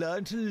and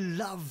learn to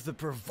love the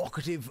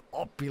provocative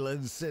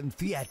opulence and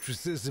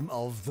theatricism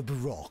of the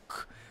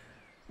Baroque.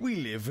 We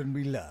live and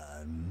we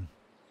learn.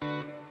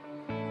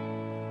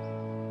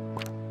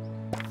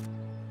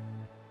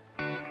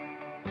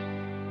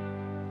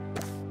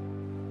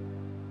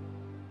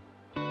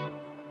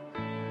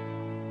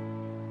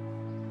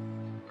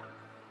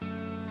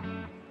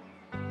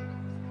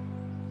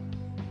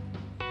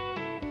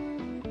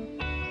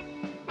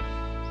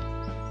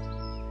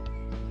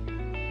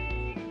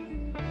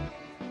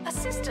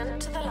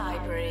 Assistant to the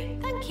library.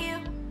 Thank you.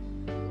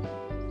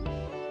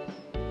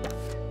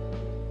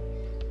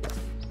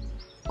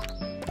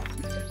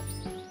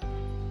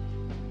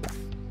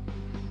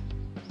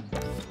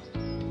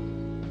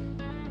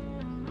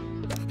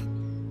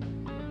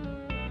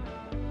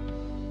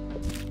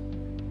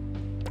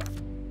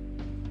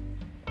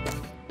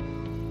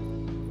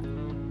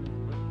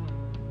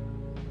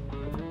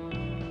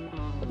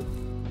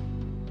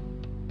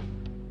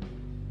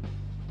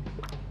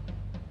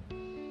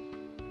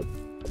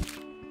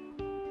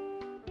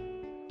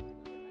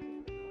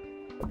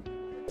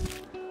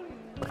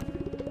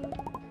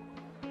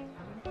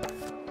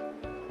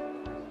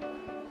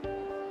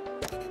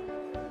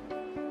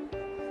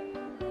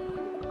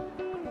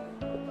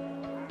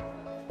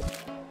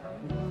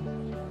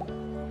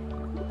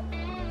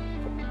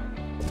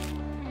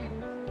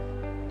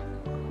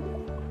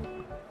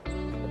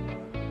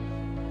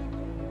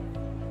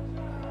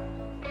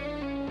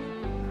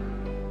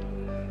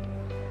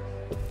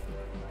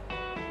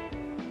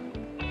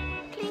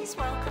 Please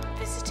welcome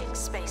visiting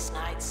Space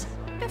Knights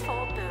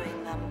before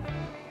booing them.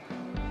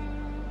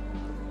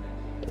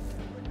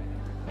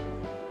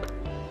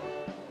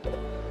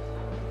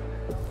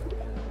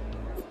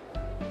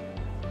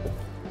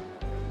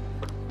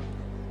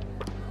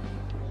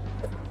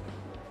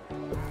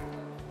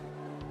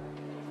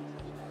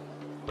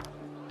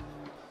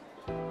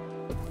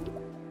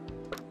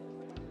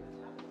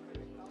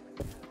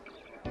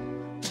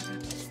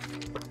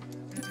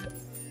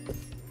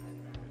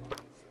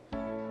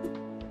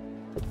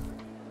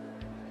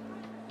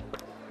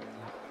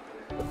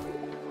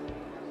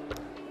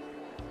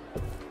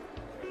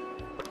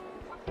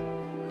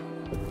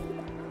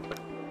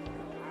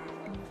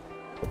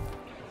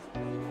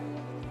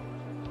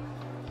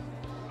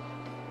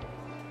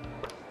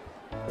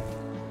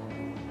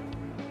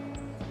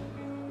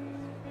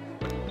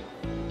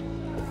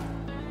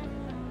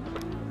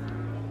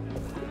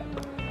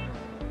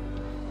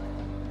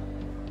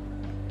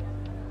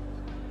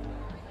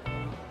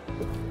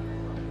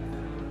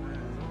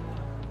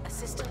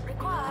 Assistant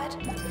required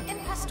in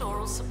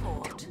pastoral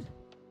support.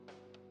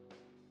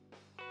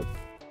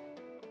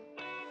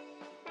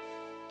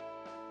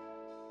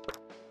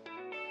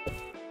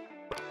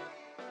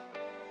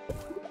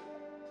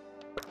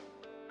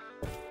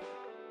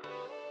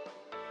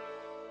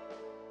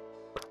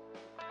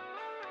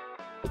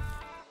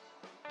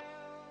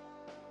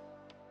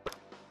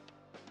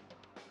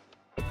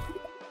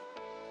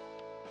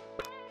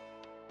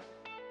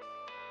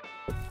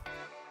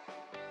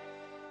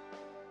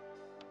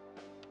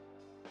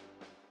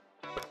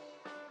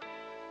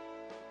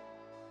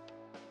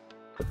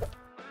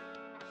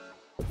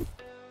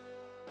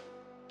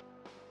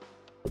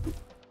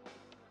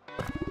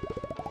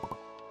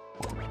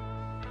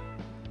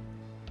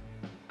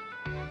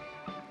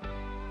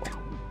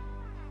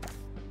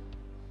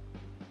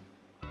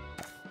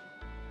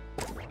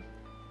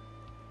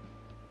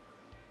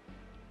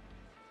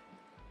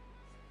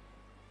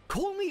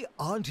 Call me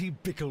Auntie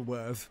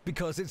Bickleworth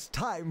because it's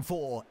time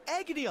for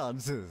Agony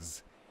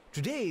Answers.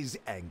 Today's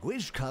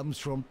anguish comes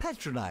from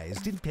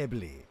Patronized in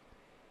Pebbly.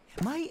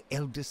 My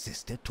elder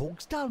sister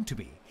talks down to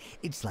me.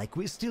 It's like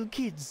we're still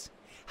kids.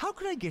 How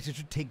can I get her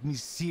to take me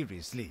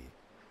seriously?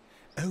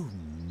 Oh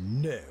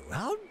no,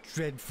 how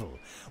dreadful.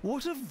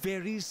 What a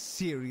very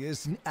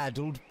serious and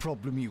adult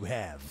problem you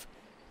have.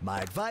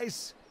 My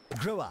advice,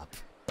 grow up.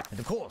 And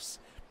of course,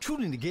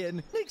 tune in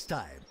again next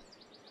time.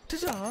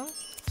 Ta-ta!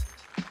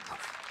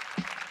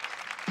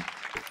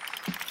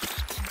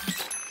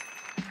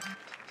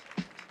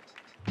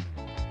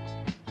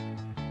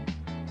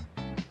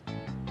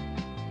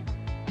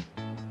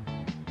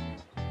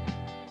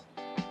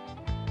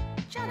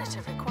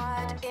 Janitor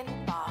required in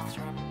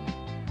bathroom.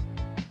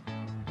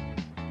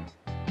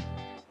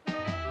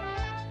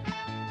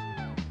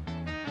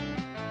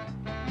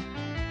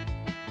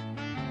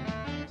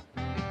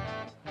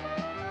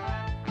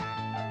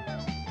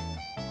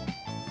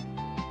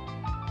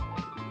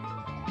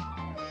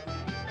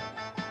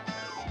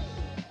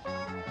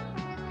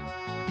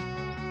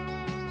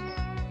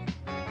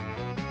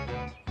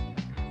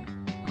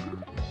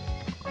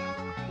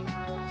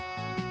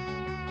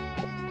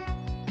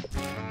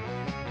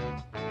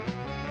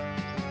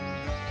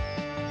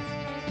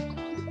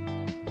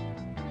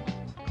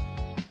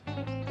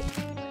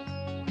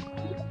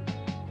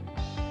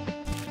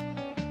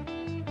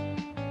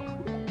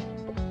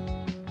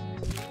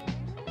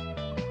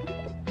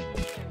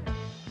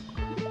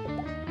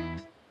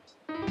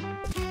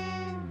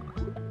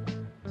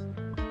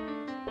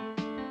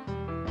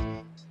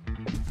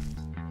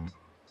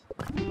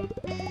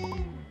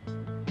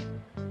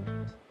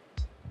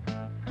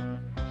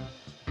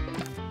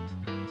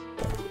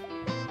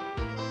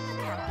 The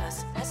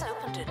campus has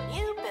opened a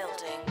new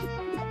building.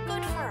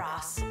 Good for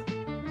us.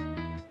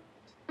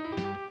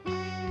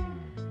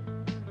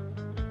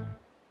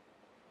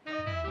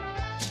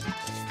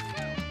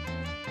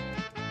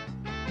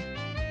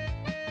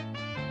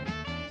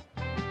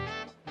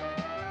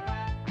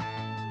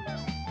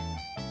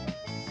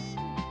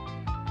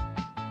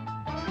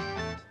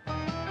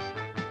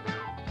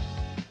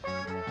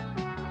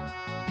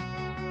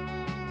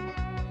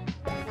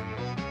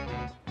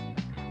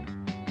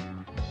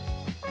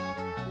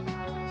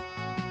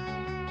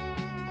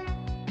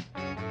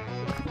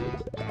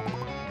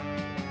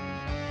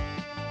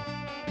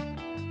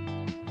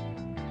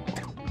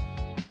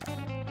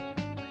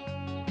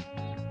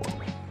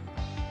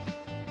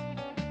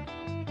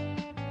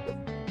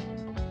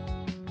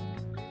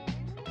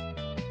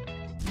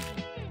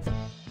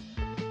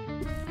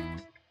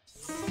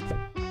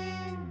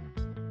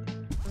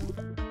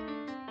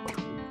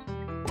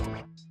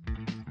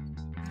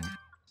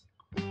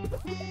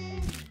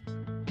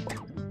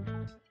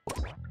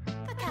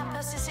 The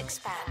campus is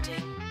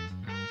expanding,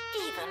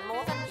 even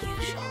more than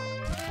usual.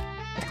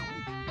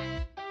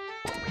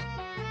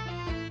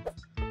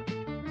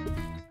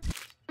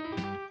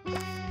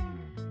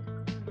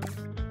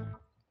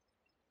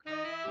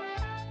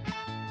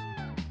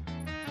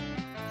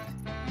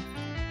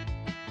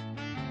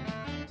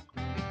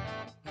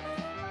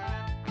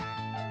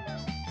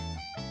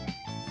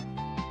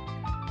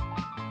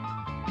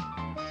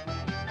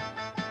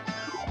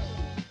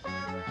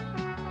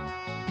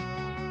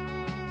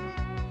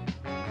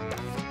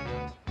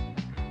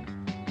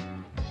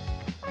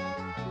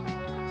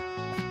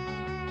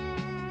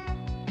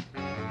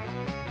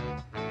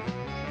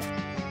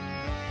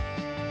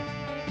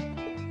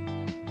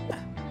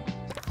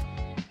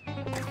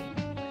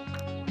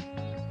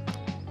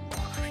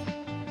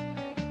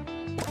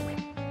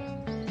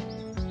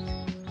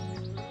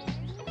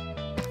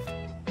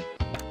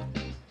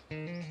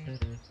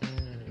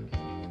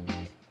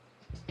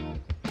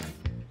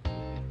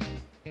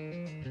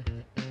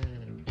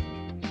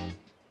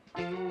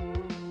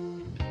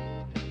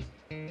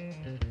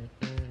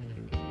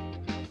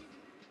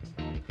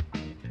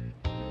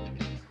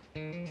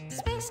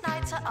 Space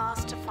Knights are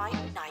asked to fight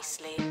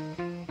nicely.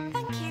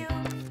 Thank you.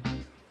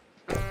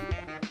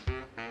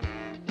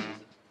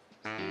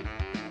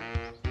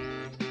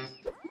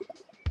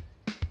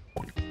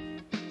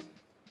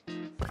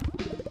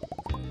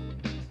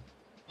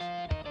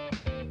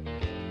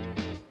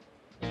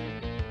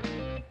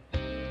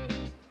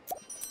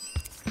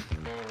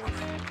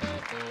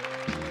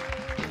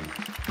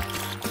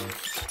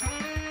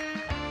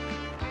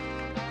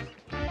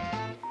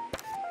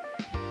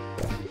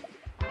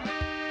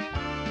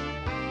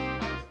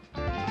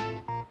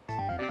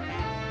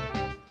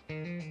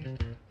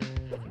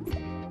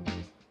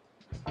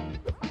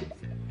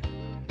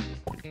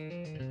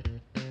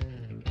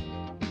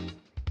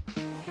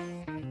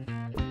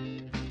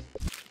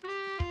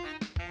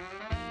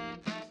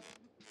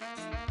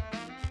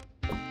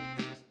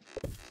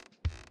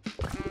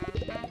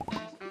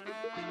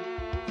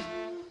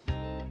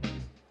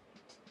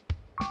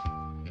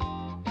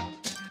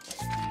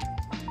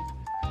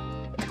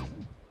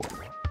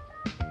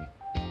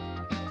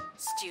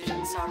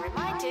 Students are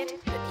reminded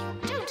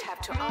that you don't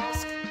have to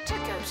ask to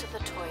go to the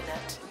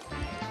toilet.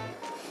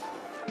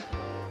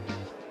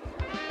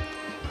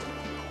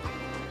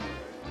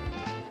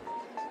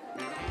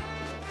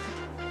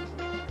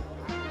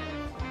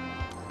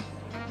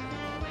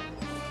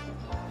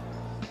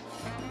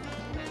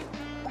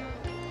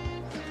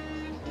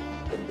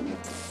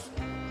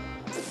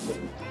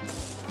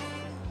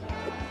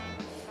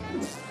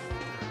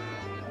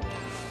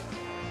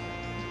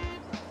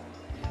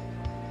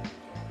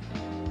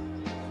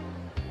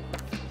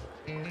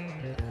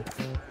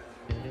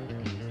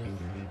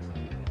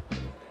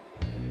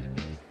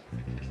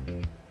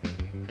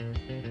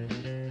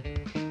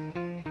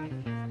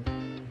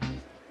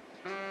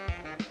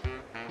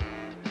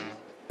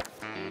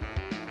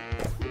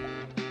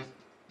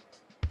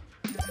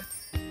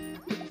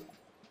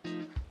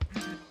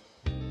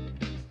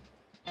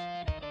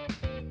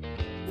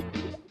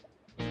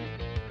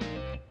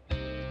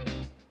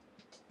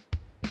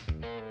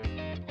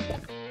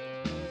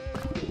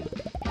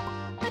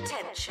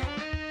 Attention,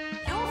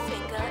 your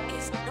finger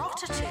is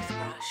not a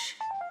toothbrush.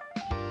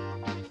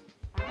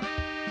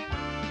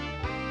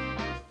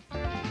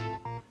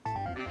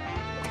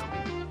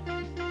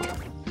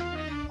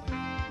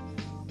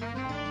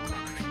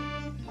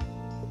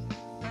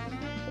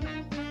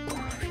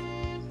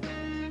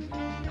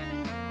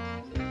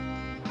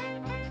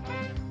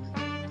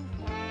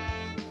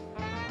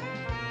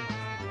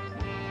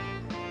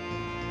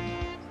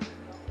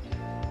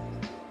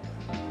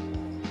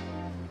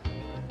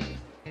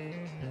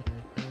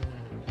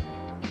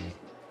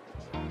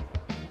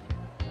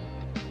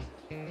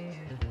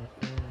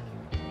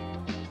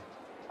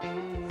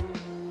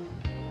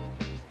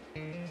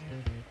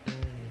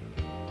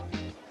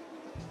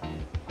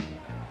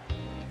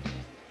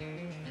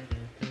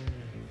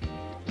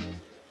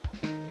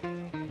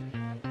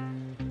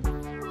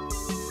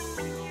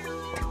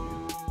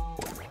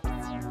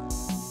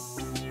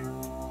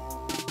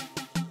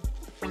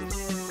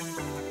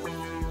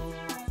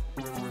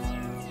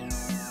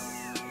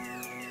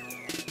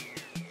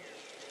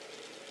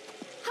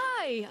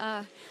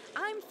 Hi,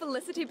 I'm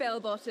Felicity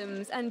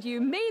Bellbottoms, and you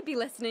may be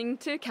listening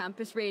to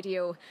Campus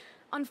Radio.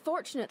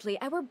 Unfortunately,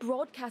 our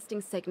broadcasting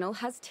signal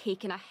has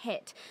taken a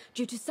hit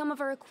due to some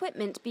of our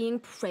equipment being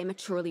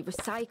prematurely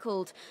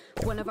recycled.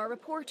 One of our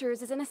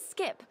reporters is in a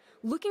skip,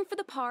 looking for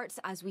the parts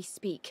as we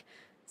speak.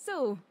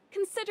 So,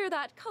 consider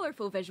that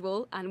colourful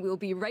visual, and we'll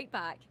be right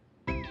back.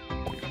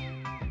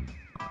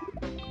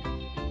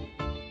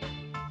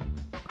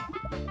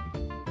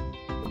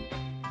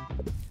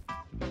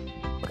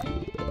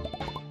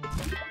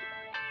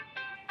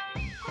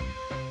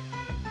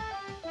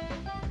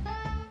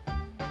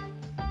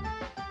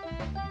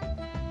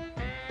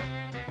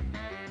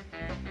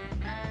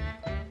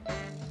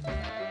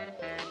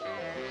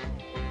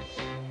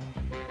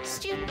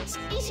 Students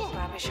eating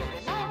rubbish are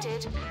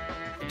reminded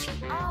that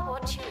you are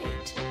what you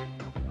eat.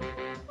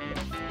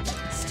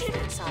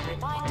 Students are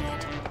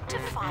reminded to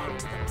find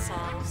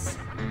themselves.